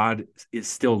believe God is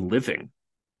still living,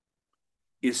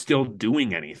 is still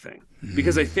doing anything?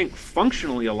 Because I think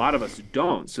functionally a lot of us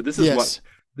don't. So this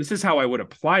is how I would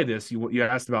apply this. You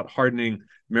asked about hardening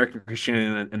American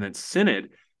Christianity and then synod,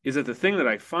 is that the thing that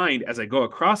I find as I go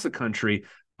across the country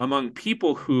among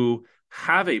people who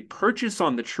have a purchase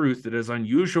on the truth that is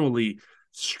unusually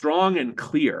strong and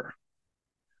clear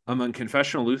among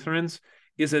confessional Lutherans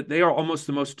is that they are almost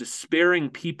the most despairing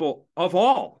people of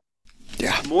all.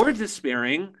 Yeah. More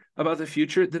despairing about the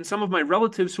future than some of my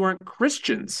relatives who aren't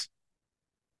Christians.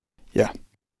 Yeah.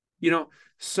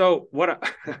 So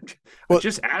I'm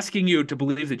just asking you to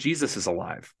believe that Jesus is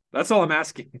alive. That's all I'm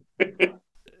asking.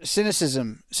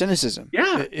 Cynicism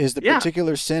Yeah. is the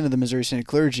particular sin of the Missouri Synod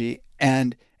clergy.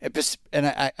 And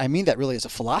I mean that really as a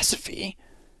philosophy,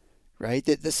 right?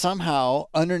 That somehow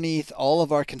underneath all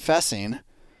of our confessing,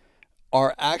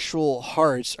 our actual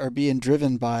hearts are being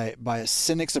driven by a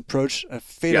cynic's approach, a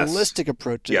fatalistic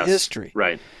approach to history.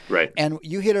 Right. And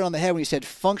you hit it on the head when you said,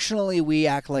 functionally, we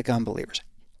act like unbelievers.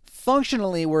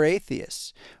 Functionally, we're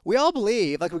atheists. We all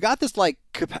believe, like we got this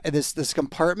this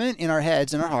compartment in our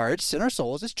heads and our hearts and our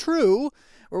souls. It's true,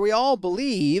 where we all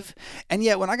believe, and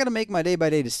yet when I got to make my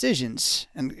day-by-day decisions,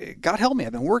 and God help me,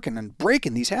 I've been working on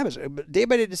breaking these habits, but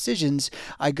day-by-day decisions,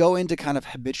 I go into kind of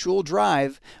habitual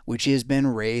drive, which has been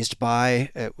raised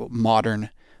by modern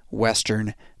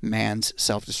Western man's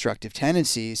self-destructive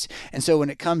tendencies. And so when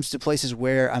it comes to places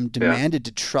where I'm demanded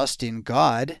to trust in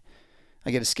God, I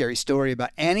get a scary story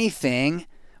about anything.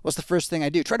 What's the first thing I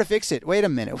do? Try to fix it. Wait a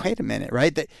minute,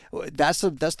 right? That's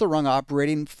the wrong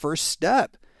operating first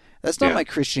step. That's not my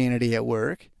Christianity at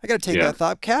work. I got to take that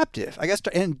thought captive. I got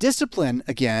to, and discipline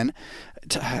again.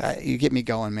 You get me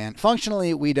going, man.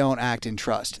 Functionally, we don't act in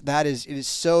trust. It is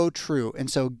so true. And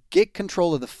so get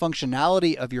control of the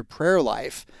functionality of your prayer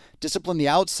life. Discipline the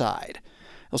outside.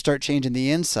 It'll start changing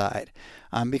the inside.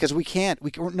 Because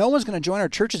no one's going to join our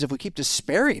churches if we keep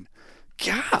despairing.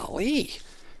 Golly.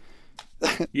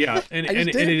 Yeah,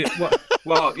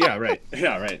 right.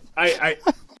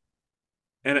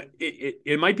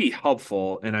 It might be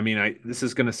helpful, and I mean, this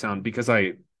is going to sound, because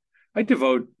I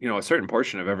devote a certain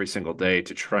portion of every single day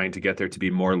to trying to get there to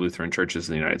be more Lutheran churches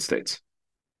in the United States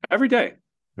every day,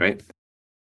 right?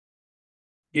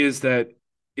 Is that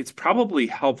it's probably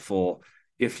helpful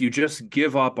if you just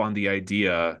give up on the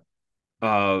idea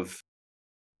of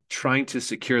trying to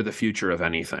secure the future of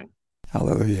anything.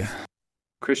 Hallelujah.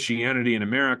 Christianity in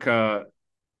America,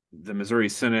 the Missouri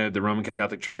Synod, the Roman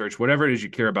Catholic Church, whatever it is you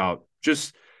care about,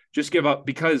 just give up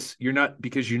because you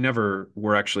never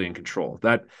were actually in control.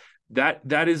 That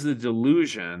is the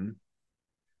delusion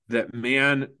that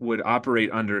man would operate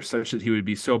under, such that he would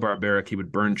be so barbaric he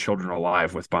would burn children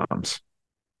alive with bombs,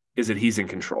 is that he's in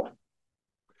control.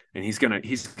 And he's gonna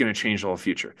change the whole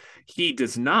future. He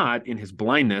does not, in his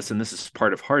blindness, and this is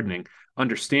part of hardening,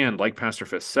 understand, like Pastor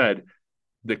Fisk said,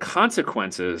 the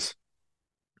consequences,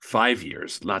 5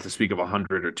 years, not to speak of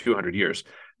 100 or 200 years,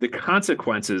 the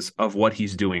consequences of what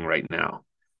he's doing right now.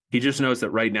 He just knows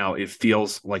that right now it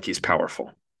feels like he's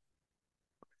powerful.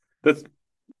 That's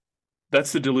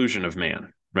that's the delusion of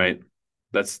man, right?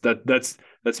 That's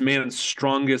man's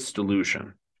strongest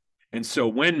delusion. And so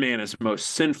when man is most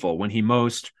sinful, when he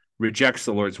most rejects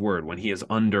the Lord's word, when he is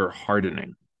under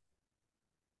hardening,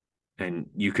 and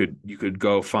you could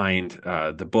go find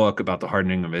the book about the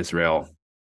hardening of Israel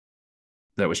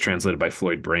that was translated by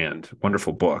Floyd Brand.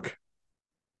 Wonderful book.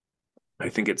 I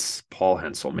think it's Paul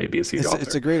Hensel, maybe is the author.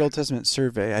 It's a great Old Testament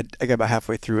survey. I got about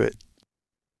halfway through it.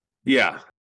 Yeah.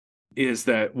 Is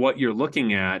that what you're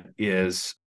looking at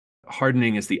is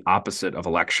hardening is the opposite of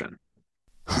election.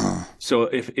 So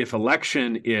if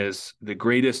election is the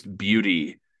greatest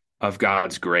beauty of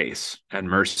God's grace and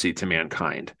mercy to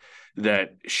mankind,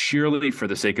 that surely for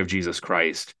the sake of Jesus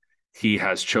Christ, he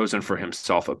has chosen for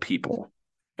himself a people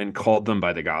and called them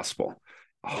by the gospel.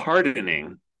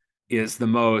 Hardening is the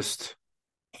most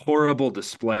horrible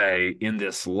display in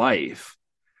this life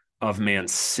of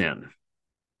man's sin,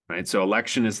 right? So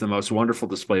election is the most wonderful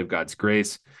display of God's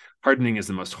grace. Hardening is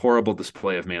the most horrible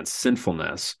display of man's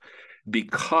sinfulness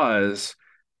because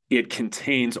it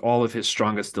contains all of his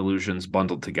strongest delusions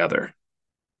bundled together.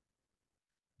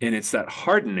 And it's that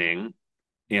hardening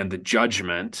and the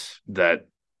judgment that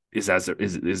is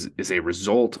a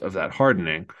result of that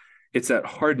hardening. It's that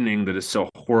hardening that is so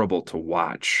horrible to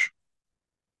watch.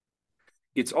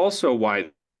 It's also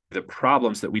why the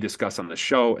problems that we discuss on the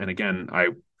show, and again,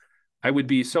 I would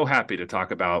be so happy to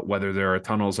talk about whether there are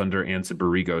tunnels under Anza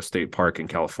Borrego State Park in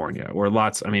California or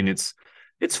lots. I mean, it's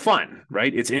fun,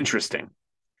 right? It's interesting.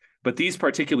 But these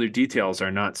particular details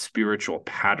are not spiritual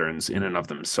patterns in and of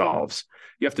themselves.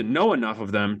 You have to know enough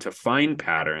of them to find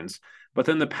patterns, but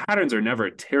then the patterns are never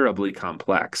terribly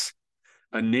complex.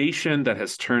 A nation that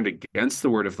has turned against the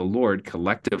word of the Lord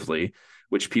collectively,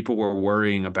 which people were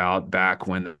worrying about back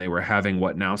when they were having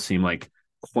what now seem like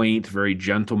quaint, very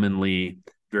gentlemanly,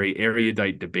 very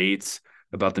erudite debates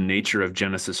about the nature of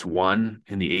Genesis 1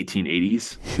 in the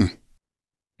 1880s.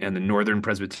 And the Northern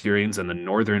Presbyterians and the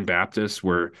Northern Baptists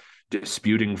were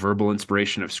disputing verbal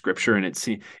inspiration of Scripture. And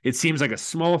it seems like a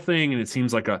small thing, and it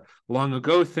seems like a long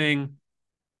ago thing.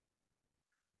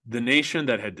 The nation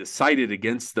that had decided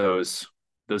against those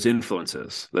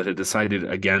influences, that had decided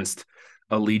against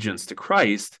allegiance to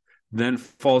Christ, then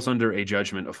falls under a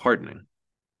judgment of hardening.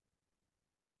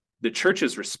 The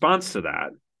church's response to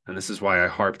that, and this is why I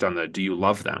harped on the "do you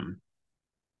love them?"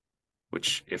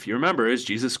 which, if you remember, is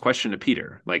Jesus' question to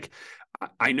Peter. Like,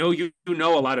 I know you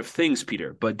know a lot of things,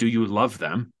 Peter, but do you love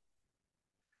them?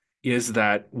 Is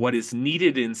that what is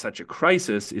needed in such a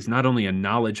crisis is not only a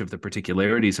knowledge of the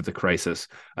particularities of the crisis,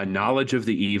 a knowledge of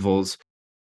the evils,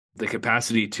 the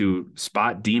capacity to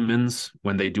spot demons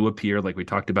when they do appear, like we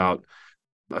talked about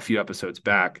a few episodes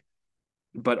back,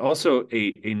 but also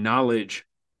a knowledge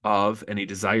of and a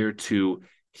desire to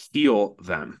heal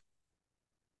them.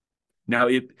 Now,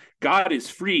 God is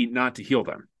free not to heal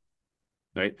them,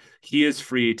 right? He is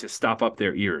free to stop up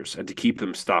their ears and to keep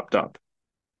them stopped up.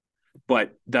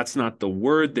 But that's not the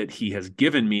word that he has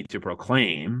given me to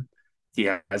proclaim. He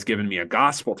has given me a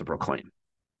gospel to proclaim.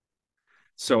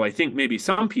 So I think maybe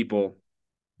some people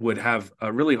would have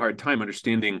a really hard time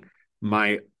understanding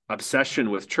my obsession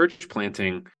with church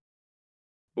planting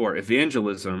or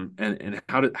evangelism, and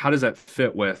how does that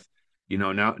fit with,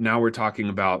 now we're talking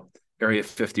about Area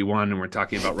 51, and we're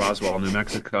talking about Roswell, New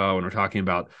Mexico, and we're talking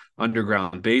about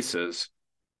underground bases.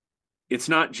 It's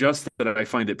not just that I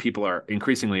find that people are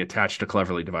increasingly attached to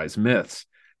cleverly devised myths,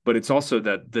 but it's also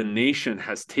that the nation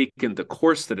has taken the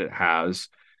course that it has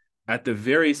at the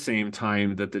very same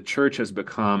time that the church has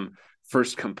become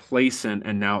first complacent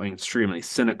and now extremely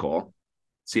cynical.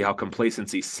 See how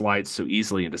complacency slides so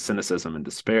easily into cynicism and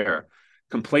despair.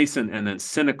 Complacent and then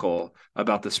cynical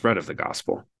about the spread of the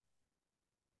gospel.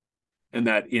 And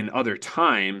that in other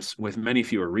times, with many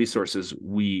fewer resources,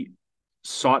 we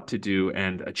sought to do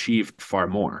and achieved far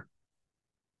more.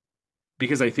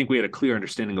 Because I think we had a clear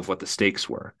understanding of what the stakes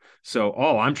were. So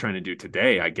all I'm trying to do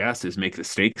today, I guess, is make the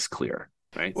stakes clear,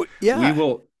 right? Well, yeah.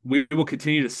 We will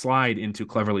continue to slide into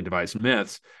cleverly devised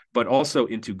myths, but also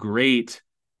into great,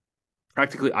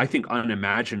 practically, I think,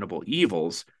 unimaginable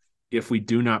evils if we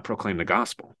do not proclaim the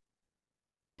gospel.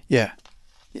 Yeah.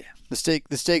 Yeah. The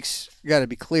stakes got to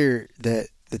be clear that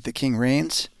the king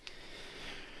reigns,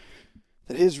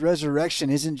 that his resurrection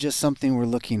isn't just something we're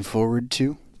looking forward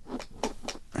to,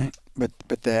 right?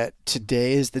 But that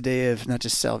today is the day of not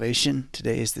just salvation.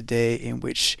 Today is the day in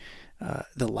which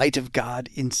the light of God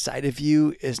inside of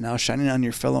you is now shining on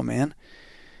your fellow man.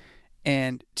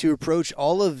 And to approach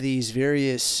all of these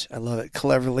various, I love it,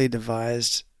 cleverly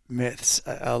devised myths.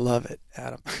 I love it,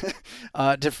 Adam.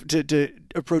 To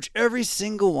approach every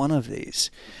single one of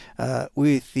these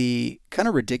with the kind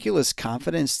of ridiculous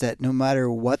confidence that no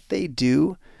matter what they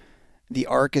do, the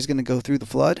ark is going to go through the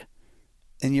flood,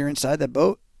 and you're inside that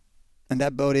boat, and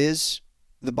that boat is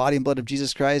the body and blood of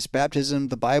Jesus Christ, baptism,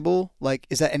 the Bible. Like,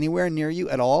 is that anywhere near you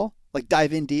at all? Like,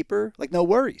 dive in deeper. Like, no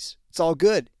worries. It's all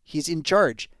good. He's in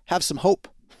charge. Have some hope.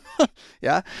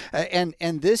 Yeah. And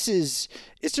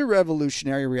it's a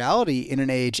revolutionary reality in an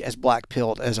age as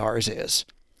black-pilled as ours is.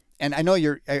 And I know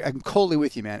I'm totally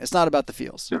with you, man. It's not about the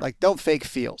feels. Yeah. Like, don't fake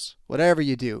feels. Whatever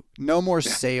you do, no more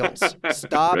sales.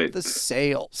 Stop Right. the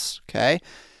sales. Okay.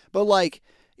 But like,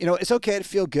 it's okay to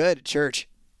feel good at church,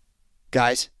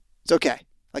 guys. It's okay.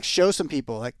 Like, show some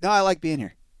people like, no, I like being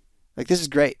here. Like, this is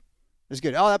great. It's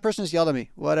good. Oh, that person just yelled at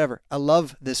me. Whatever. I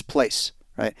love this place.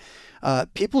 Right.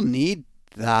 People need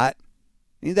that.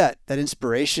 Need that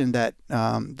inspiration, that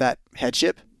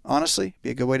headship. Honestly,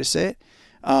 be a good way to say it.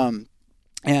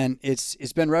 And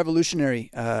it's been revolutionary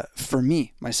for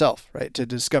me myself, right, to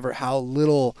discover how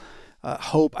little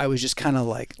hope I was just kind of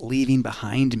like leaving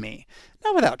behind me.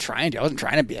 Not without trying to. I wasn't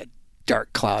trying to be a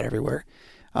dark cloud everywhere,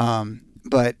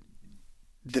 but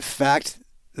the fact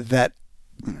that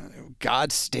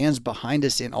God stands behind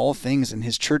us in all things, and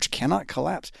his church cannot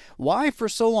collapse. Why for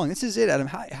so long? This is it, Adam.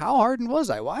 How hardened was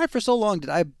I? Why for so long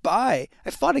did I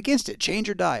fought against it? Change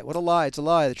or die. What a lie. It's a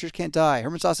lie. The church can't die.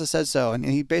 Herman Sassa said so, and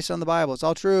he based it on the Bible. It's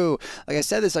all true. Like, I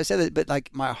said this, but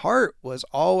like, my heart was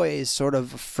always sort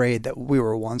of afraid that we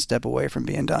were one step away from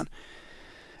being done.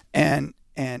 And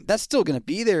that's still going to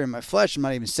be there in my flesh. I'm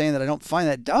not even saying that I don't find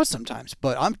that doubt sometimes,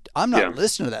 but I'm not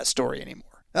listening to that story anymore.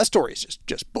 That story is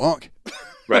just bunk.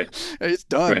 Right. It's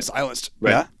done. Right. Silenced.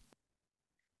 Right. Yeah.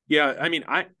 Yeah. I mean,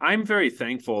 I'm very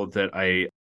thankful that I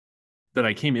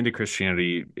came into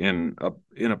Christianity in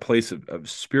a place of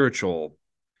spiritual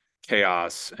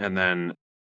chaos, and then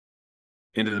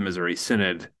into the Missouri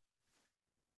Synod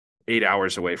 8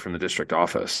 hours away from the district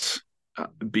office,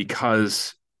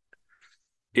 because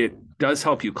it does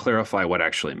help you clarify what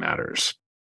actually matters,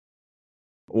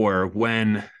 or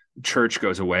when church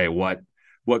goes away, what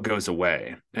goes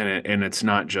away. And it's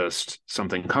not just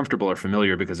something comfortable or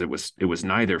familiar, because it was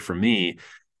neither for me.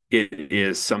 It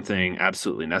is something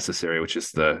absolutely necessary, which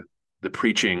is the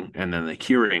preaching and then the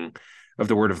hearing of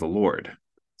the word of the Lord.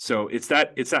 So it's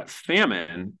that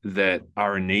famine that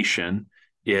our nation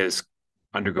is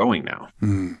undergoing now.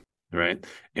 Right.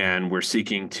 And we're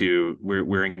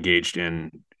engaged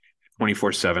in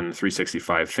 24/7,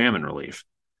 365 famine relief.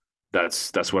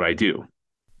 That's what I do.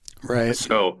 Right.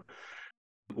 So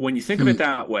when you think of it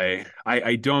that way,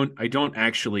 I don't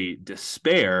actually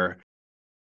despair,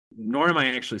 nor am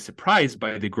I actually surprised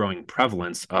by the growing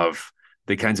prevalence of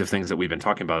the kinds of things that we've been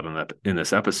talking about in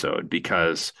this episode,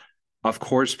 because of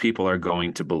course people are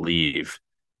going to believe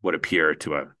what appear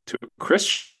to a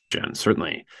Christian,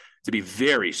 certainly, to be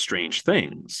very strange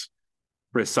things,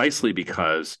 precisely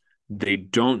because they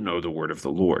don't know the word of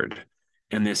the Lord.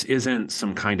 And this isn't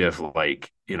some kind of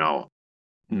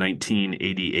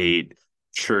 1988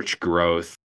 church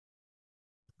growth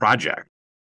project.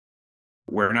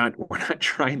 We're not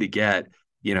trying to get,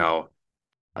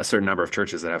 a certain number of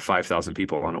churches that have 5,000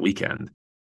 people on a weekend.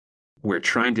 We're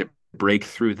trying to break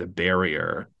through the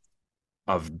barrier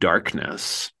of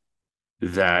darkness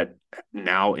that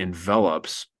now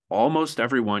envelops almost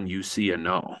everyone you see and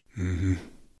know. Mm-hmm.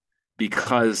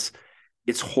 Because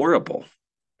it's horrible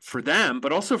for them,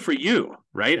 but also for you,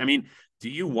 right? I mean, do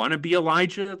you want to be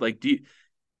Elijah? Like, do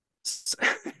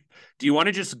you want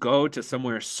to just go to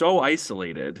somewhere so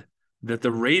isolated that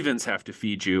the ravens have to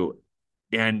feed you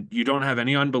and you don't have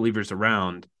any unbelievers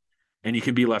around and you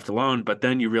can be left alone, but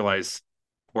then you realize,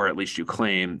 or at least you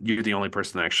claim, you're the only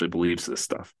person that actually believes this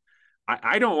stuff?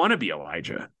 I don't want to be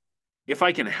Elijah if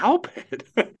I can help it.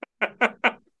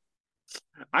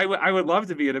 I would love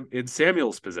to be in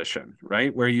Samuel's position,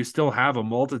 right? Where you still have a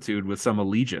multitude with some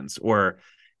allegiance, or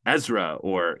Ezra,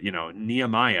 or,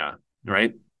 Nehemiah,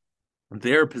 right?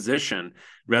 Their position,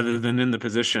 rather than in the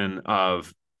position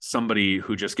of somebody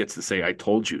who just gets to say, I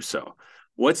told you so.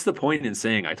 What's the point in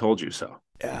saying, I told you so?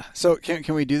 Yeah. So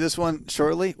can we do this one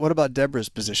shortly? What about Deborah's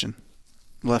position?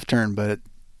 Left turn, but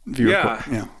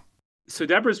yeah. So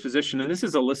Deborah's position, and this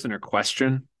is a listener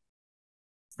question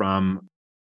from,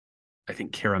 I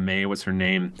think Cara May was her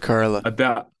name. Carla.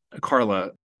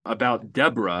 About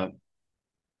Deborah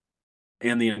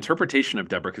and the interpretation of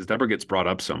Deborah, because Deborah gets brought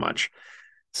up so much.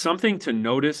 Something to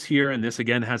notice here, and this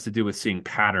again has to do with seeing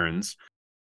patterns.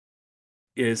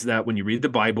 is that when you read the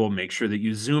Bible, make sure that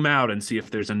you zoom out and see if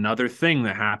there's another thing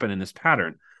that happened in this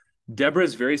pattern. Deborah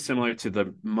is very similar to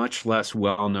the much less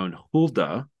well-known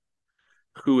Huldah,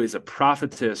 who is a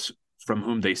prophetess from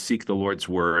whom they seek the Lord's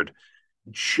word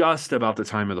just about the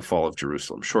time of the fall of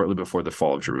Jerusalem, shortly before the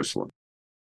fall of Jerusalem.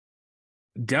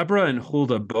 Deborah and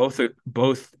Huldah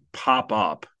both pop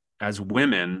up as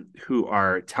women who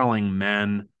are telling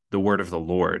men the word of the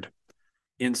Lord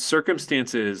in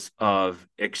circumstances of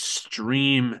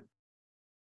extreme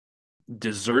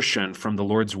desertion from the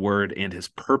Lord's word and his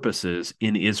purposes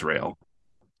in Israel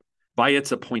by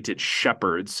its appointed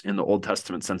shepherds in the Old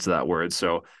Testament sense of that word.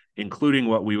 So, including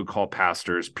what we would call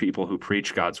pastors, people who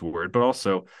preach God's word, but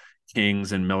also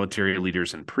kings and military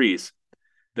leaders and priests,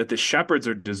 that the shepherds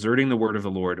are deserting the word of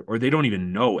the Lord, or they don't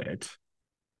even know it.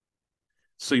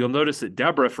 So you'll notice that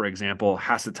Deborah, for example,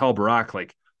 has to tell Barak,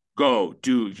 like, go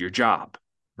do your job,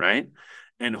 right?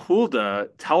 And Huldah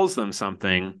tells them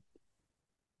something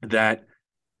that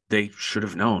they should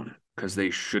have known because they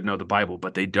should know the Bible,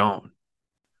 but they don't.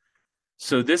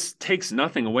 So this takes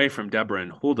nothing away from Deborah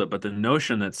and Huldah, but the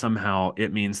notion that somehow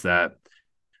it means that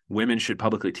women should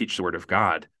publicly teach the word of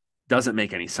God doesn't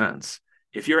make any sense.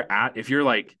 If you're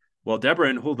like, well, Deborah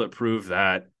and Huldah prove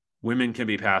that women can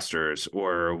be pastors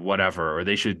or whatever, or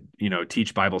they should,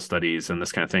 teach Bible studies and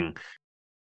this kind of thing,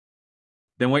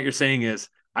 then what you're saying is,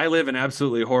 I live in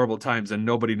absolutely horrible times and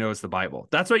nobody knows the Bible.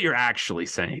 That's what you're actually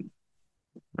saying,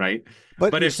 right?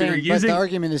 But But you're if you're saying, using, but the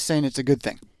argument is saying it's a good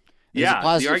thing. It's a yeah,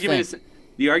 positive thing.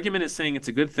 the argument is saying it's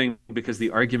a good thing because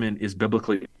the argument is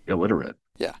biblically illiterate.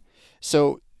 Yeah.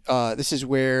 So this is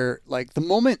where, like, the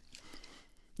moment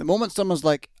someone's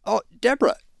like, "Oh,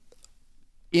 Deborah,"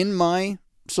 in my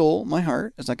soul, my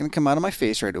heart, it's not going to come out of my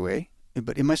face right away,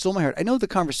 but in my soul, my heart, I know the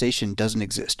conversation doesn't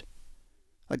exist.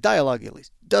 Like, dialogue at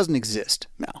least doesn't exist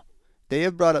now. They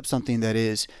have brought up something that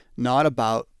is not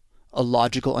about a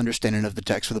logical understanding of the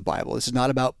text of the Bible. This is not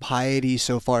about piety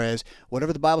so far as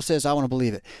whatever the Bible says, I want to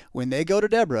believe it. When they go to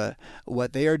Deborah,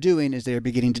 what they are doing is they are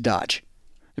beginning to dodge.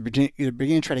 They're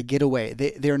beginning to try to get away.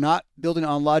 They're not building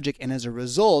on logic, and as a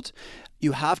result,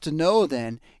 you have to know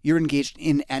then you're engaged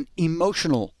in an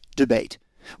emotional debate,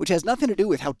 which has nothing to do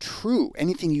with how true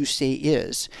anything you say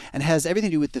is, and has everything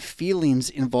to do with the feelings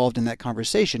involved in that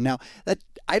conversation. Now, that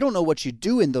I don't know what you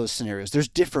do in those scenarios. There's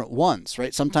different ones,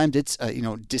 right? Sometimes it's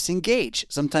disengage.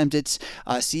 Sometimes it's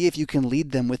see if you can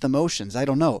lead them with emotions. I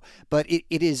don't know, but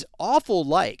it is awful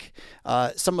like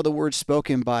some of the words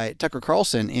spoken by Tucker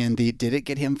Carlson in the "Did it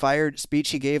get him fired?" speech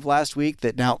he gave last week.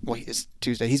 That now, it's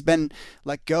Tuesday. He's been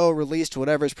let go, released,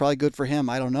 whatever. It's probably good for him.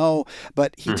 I don't know,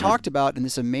 but he talked about in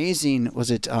this amazing,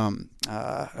 was it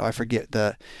I forget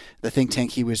the think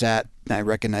tank he was at. I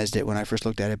recognized it when I first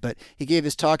looked at it, but he gave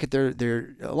his talk at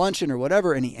their luncheon or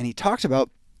whatever, and he talked about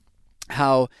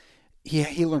how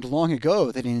he learned long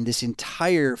ago that in this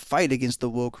entire fight against the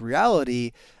woke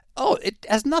reality, it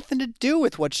has nothing to do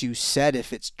with what you said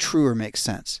if it's true or makes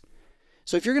sense.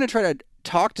 So if you're going to try to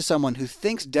talk to someone who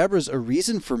thinks Deborah's a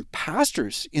reason for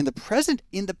pastors in the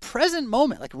present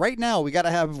moment, like right now, we got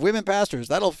to have women pastors,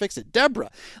 that'll fix it.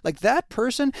 Deborah, like, that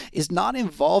person is not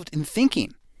involved in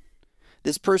thinking.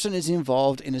 This person is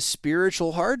involved in a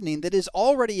spiritual hardening that is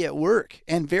already at work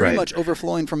and very much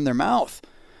overflowing from their mouth.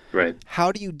 Right.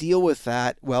 How do you deal with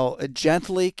that? Well,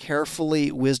 gently,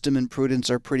 carefully, wisdom and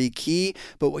prudence are pretty key,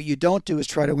 but what you don't do is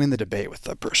try to win the debate with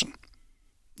that person.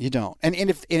 You don't. And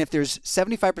if there's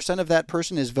 75% of that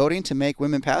person is voting to make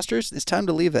women pastors, it's time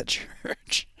to leave that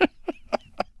church.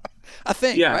 I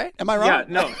think, right? Am I wrong?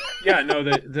 No.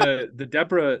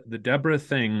 The Deborah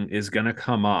thing is going to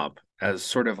come up as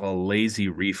sort of a lazy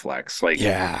reflex. Like,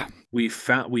 we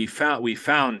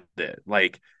found it.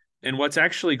 Like, and what's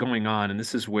actually going on, and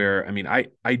this is where, I mean,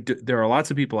 there are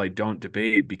lots of people I don't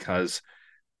debate because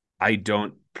I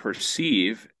don't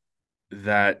perceive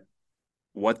that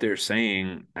what they're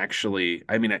saying actually,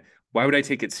 I mean, why would I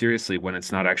take it seriously when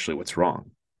it's not actually what's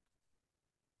wrong?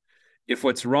 If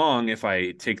what's wrong, if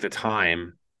I take the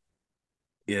time,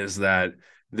 is that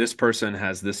this person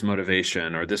has this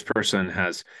motivation, or this person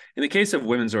has, in the case of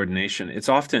women's ordination, it's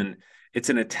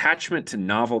an attachment to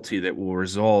novelty that will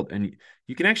result, and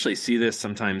you can actually see this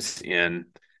sometimes in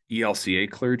ELCA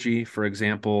clergy, for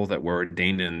example, that were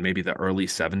ordained in maybe the early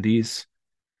 70s,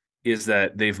 is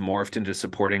that they've morphed into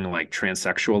supporting like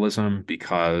transsexualism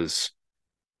because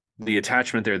the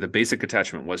attachment there, the basic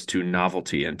attachment was to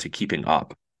novelty and to keeping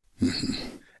up.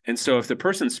 And so if the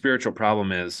person's spiritual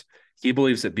problem is he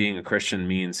believes that being a Christian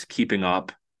means keeping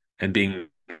up and being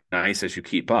nice as you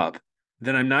keep up,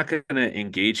 then I'm not going to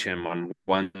engage him on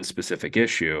one specific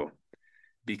issue,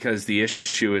 because the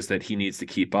issue is that he needs to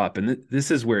keep up. And this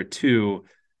is where, too,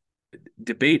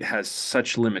 debate has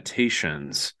such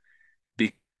limitations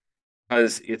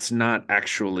because it's not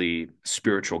actually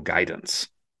spiritual guidance.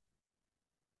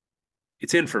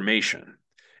 It's information,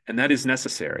 and that is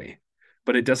necessary,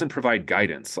 but it doesn't provide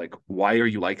guidance. Like, why are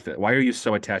you like that? Why are you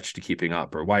so attached to keeping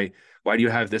up? Or why do you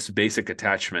have this basic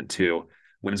attachment to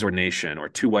women's ordination or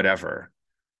to whatever?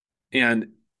 And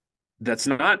that's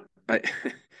not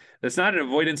that's not an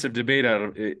avoidance of debate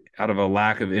out of a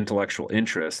lack of intellectual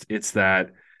interest. It's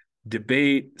that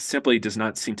debate simply does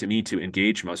not seem to me to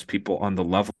engage most people on the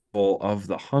level of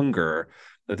the hunger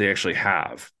that they actually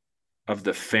have, of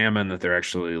the famine that they're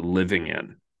actually living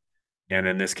in. And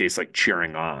in this case, like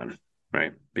cheering on,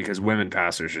 right? Because women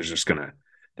pastors is just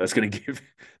that's gonna give,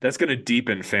 that's gonna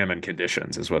deepen famine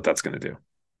conditions, is what that's gonna do.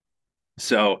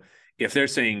 So if they're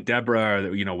saying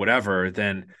Deborah, or, whatever,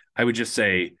 then I would just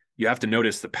say you have to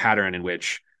notice the pattern in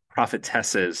which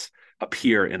prophetesses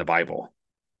appear in the Bible,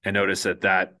 and notice that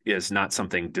that is not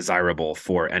something desirable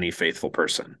for any faithful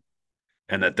person,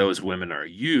 and that those women are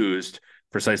used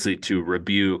precisely to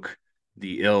rebuke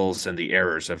the ills and the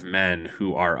errors of men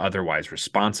who are otherwise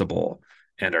responsible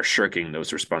and are shirking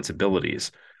those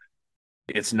responsibilities.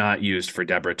 It's not used for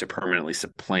Deborah to permanently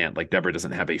supplant, like Deborah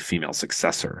doesn't have a female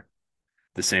successor,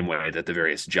 the same way that the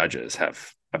various judges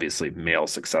have obviously male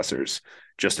successors,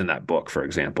 just in that book, for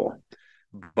example.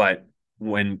 But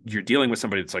when you're dealing with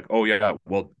somebody that's like, oh, yeah,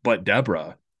 well, but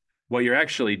Deborah, what you're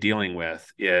actually dealing with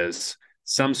is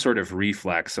some sort of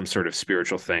reflex, some sort of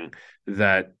spiritual thing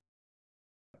that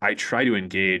I try to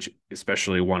engage,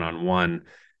 especially one-on-one,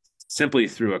 simply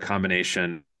through a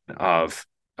combination of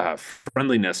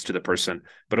friendliness to the person,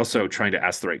 but also trying to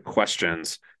ask the right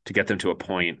questions to get them to a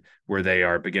point where they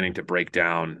are beginning to break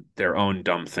down their own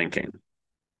dumb thinking.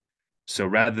 So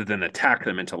rather than attack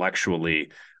them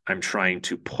intellectually, I'm trying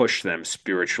to push them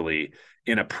spiritually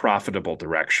in a profitable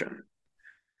direction.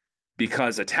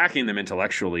 Because attacking them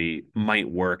intellectually might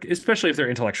work, especially if they're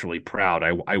intellectually proud.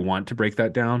 I want to break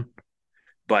that down,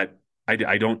 but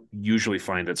I don't usually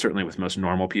find that, certainly with most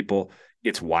normal people,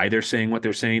 it's why they're saying what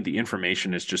they're saying. The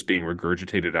information is just being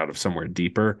regurgitated out of somewhere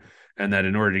deeper. And that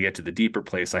in order to get to the deeper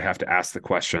place, I have to ask the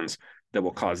questions that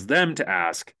will cause them to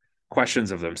ask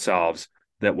questions of themselves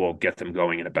that will get them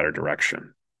going in a better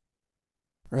direction.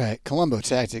 Right. Columbo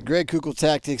Tactic. Greg Kukul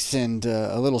Tactics, and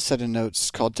a little set of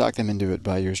notes called Talk Them Into It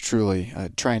by yours truly,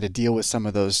 trying to deal with some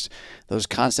of those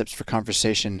concepts for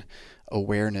conversation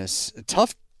awareness.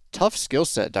 Tough skill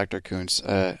set, Dr. Kuntz.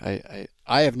 I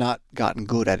have not gotten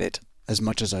good at it as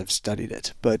much as I've studied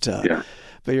it, but Yeah.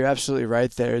 but you're absolutely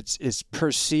right there. It's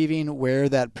perceiving where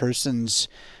that person's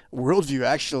worldview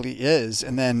actually is,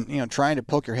 and then trying to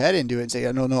poke your head into it and say,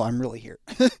 oh, no, I'm really here,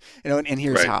 and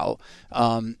here's Right. how.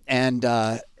 And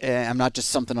I'm not just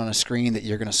something on a screen that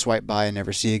you're going to swipe by and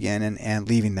never see again, and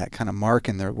leaving that kind of mark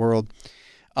in their world.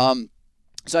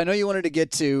 So I know you wanted to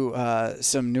get to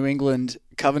some New England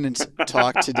Covenant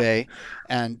talk today,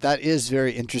 and that is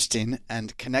very interesting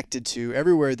and connected to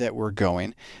everywhere that we're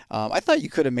going. I thought you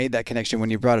could have made that connection when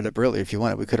you brought it up earlier. If you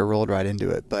wanted, we could have rolled right into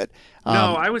it. But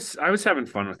No, I was having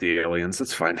fun with the aliens.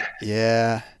 That's fine.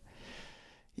 yeah,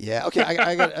 yeah. Okay,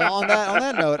 I got on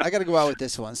that note. I got to go out with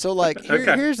this one. So like,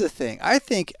 Okay. here's the thing. I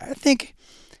think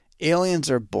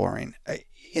aliens are boring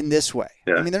in this way.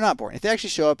 I Yeah. mean, they're not boring. If they actually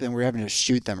show up and we're having to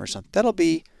shoot them or something, that'll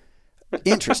be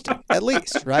interesting, at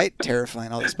least, right?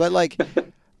 Terrifying, all this. But like,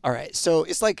 all right, so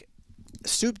it's like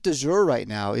soup du jour right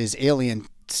now is alien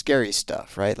scary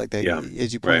stuff, right? Like Yeah.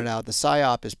 as you pointed Right. out, the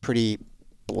psyop is pretty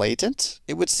blatant,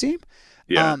 it would seem.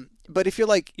 Yeah. But if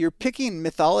you're picking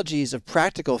mythologies of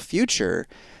practical future,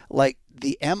 like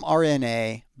the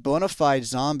mRNA, bona fide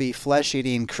zombie,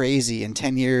 flesh-eating crazy in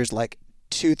 10 years, like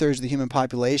 2/3 of the human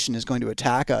population is going to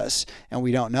attack us and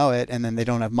we don't know it, and then they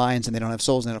don't have minds and they don't have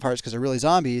souls and they don't have hearts because they're really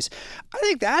zombies. I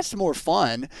think that's more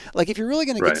fun. Like if you're really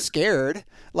going to get Right. scared,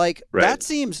 like Right. that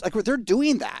seems like they're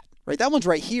doing that. Right, that one's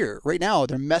right here, right now.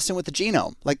 They're messing with the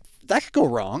genome. Like that could go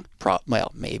wrong.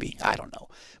 Well, maybe, I don't know.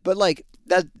 But like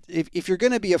that, if you're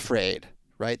gonna be afraid,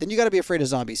 right, then you got to be afraid of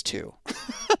zombies too.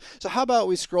 So how about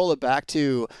we scroll it back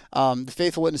to the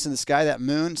faithful witness in the sky, that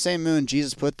moon, same moon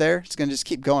Jesus put there. It's going to just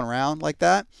keep going around like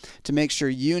that to make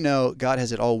sure God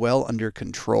has it all well under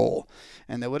control.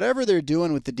 And that whatever they're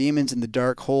doing with the demons in the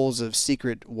dark holes of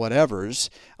secret whatevers,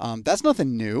 that's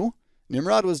nothing new.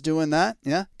 Nimrod was doing that.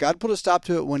 Yeah, God put a stop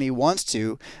to it when he wants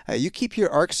to. You keep your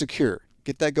ark secure.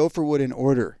 Get that gopher wood in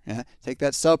order. Yeah? Take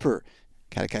that supper.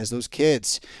 Catechize those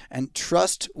kids. And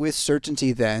trust with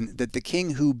certainty then that the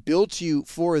King who built you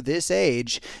for this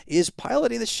age is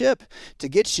piloting the ship to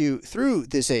get you through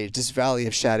this age, this valley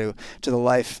of shadow, to the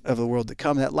life of the world to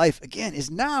come. That life, again, is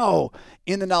now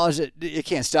in the knowledge that it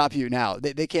can't stop you now.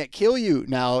 They can't kill you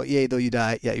now. Yea, though you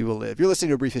die, yet you will live. You're listening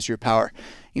to A Brief History of Power.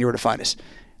 You know where to find us,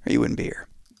 or you wouldn't be here.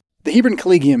 The Hebron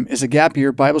Collegium is a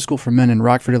gap-year Bible school for men in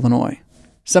Rockford, Illinois.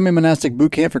 Semi-monastic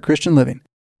boot camp for Christian living.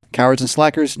 Cowards and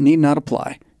slackers need not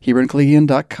apply.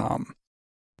 HebronCollegium.com.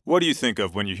 What do you think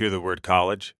of when you hear the word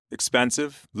college?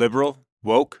 Expensive? Liberal?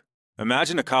 Woke?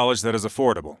 Imagine a college that is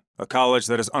affordable. A college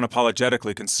that is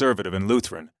unapologetically conservative and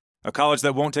Lutheran. A college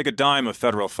that won't take a dime of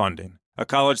federal funding. A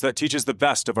college that teaches the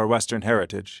best of our Western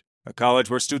heritage. A college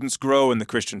where students grow in the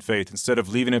Christian faith instead of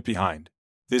leaving it behind.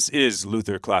 This is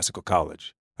Luther Classical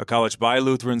College. A college by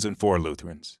Lutherans and for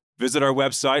Lutherans. Visit our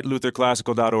website,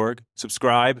 lutherclassical.org,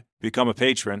 subscribe, become a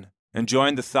patron, and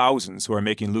join the thousands who are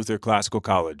making Luther Classical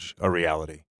College a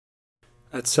reality.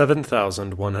 At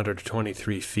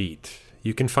 7,123 feet,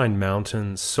 you can find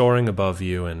mountains soaring above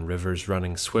you and rivers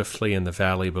running swiftly in the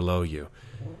valley below you.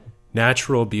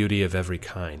 Natural beauty of every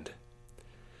kind.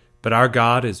 But our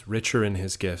God is richer in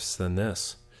his gifts than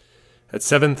this. At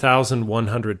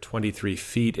 7,123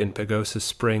 feet in Pagosa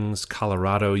Springs,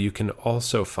 Colorado, you can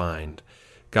also find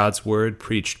God's Word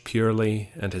preached purely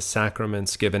and his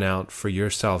sacraments given out for your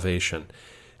salvation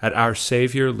at Our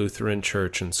Savior Lutheran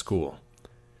Church and School.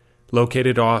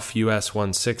 Located off US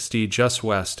 160 just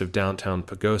west of downtown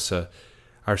Pagosa,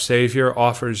 Our Savior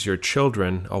offers your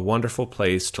children a wonderful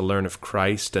place to learn of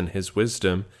Christ and his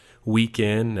wisdom week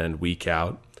in and week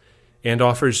out, and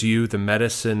offers you the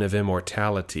medicine of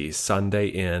immortality Sunday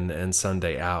in and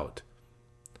Sunday out.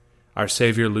 Our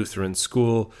Savior Lutheran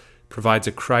School provides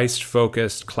a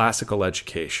Christ-focused classical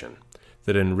education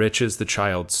that enriches the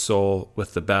child's soul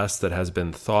with the best that has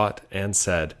been thought and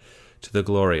said to the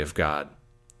glory of God.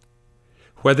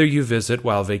 Whether you visit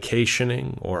while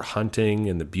vacationing or hunting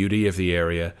in the beauty of the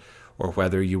area, or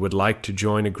whether you would like to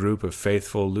join a group of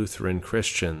faithful Lutheran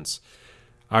Christians,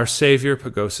 Our Savior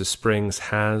Pagosa Springs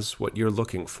has what you're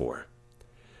looking for.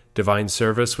 Divine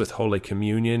service with Holy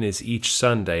Communion is each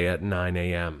Sunday at 9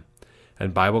 a.m.,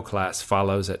 and Bible class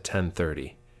follows at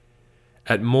 10:30.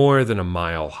 At more than a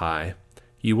mile high,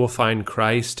 you will find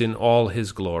Christ in all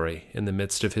his glory in the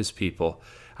midst of his people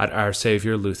at Our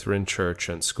Savior Lutheran Church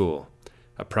and School,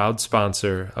 a proud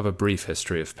sponsor of A Brief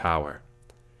History of Power.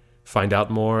 Find out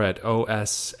more at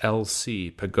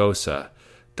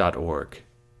oslcpagosa.org.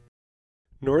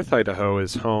 North Idaho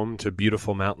is home to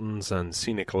beautiful mountains and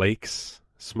scenic lakes,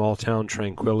 small-town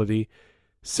tranquility,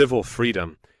 civil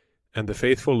freedom, and the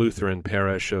faithful Lutheran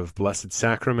parish of Blessed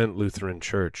Sacrament Lutheran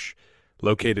Church,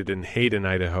 located in Hayden,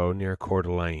 Idaho, near Coeur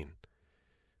d'Alene.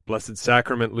 Blessed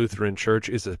Sacrament Lutheran Church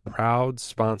is a proud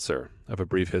sponsor of A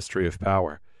Brief History of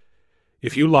Power.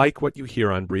 If you like what you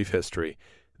hear on Brief History,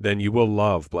 then you will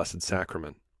love Blessed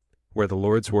Sacrament, where the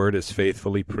Lord's Word is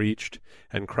faithfully preached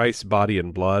and Christ's body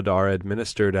and blood are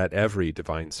administered at every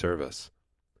divine service.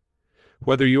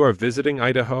 Whether you are visiting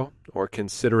Idaho or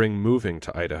considering moving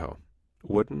to Idaho,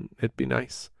 wouldn't it be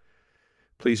nice?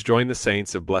 Please join the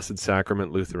saints of Blessed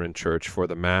Sacrament Lutheran Church for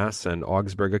the Mass and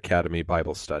Augsburg Academy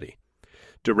Bible Study.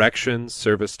 Directions,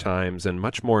 service times, and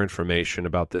much more information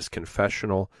about this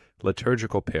confessional,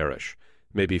 liturgical parish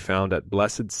may be found at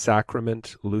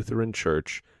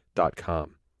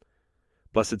blessedsacramentlutheranchurch.com.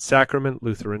 Blessed Sacrament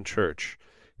Lutheran Church,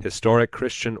 historic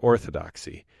Christian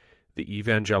orthodoxy, the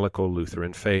evangelical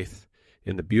Lutheran faith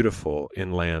in the beautiful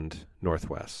inland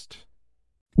Northwest.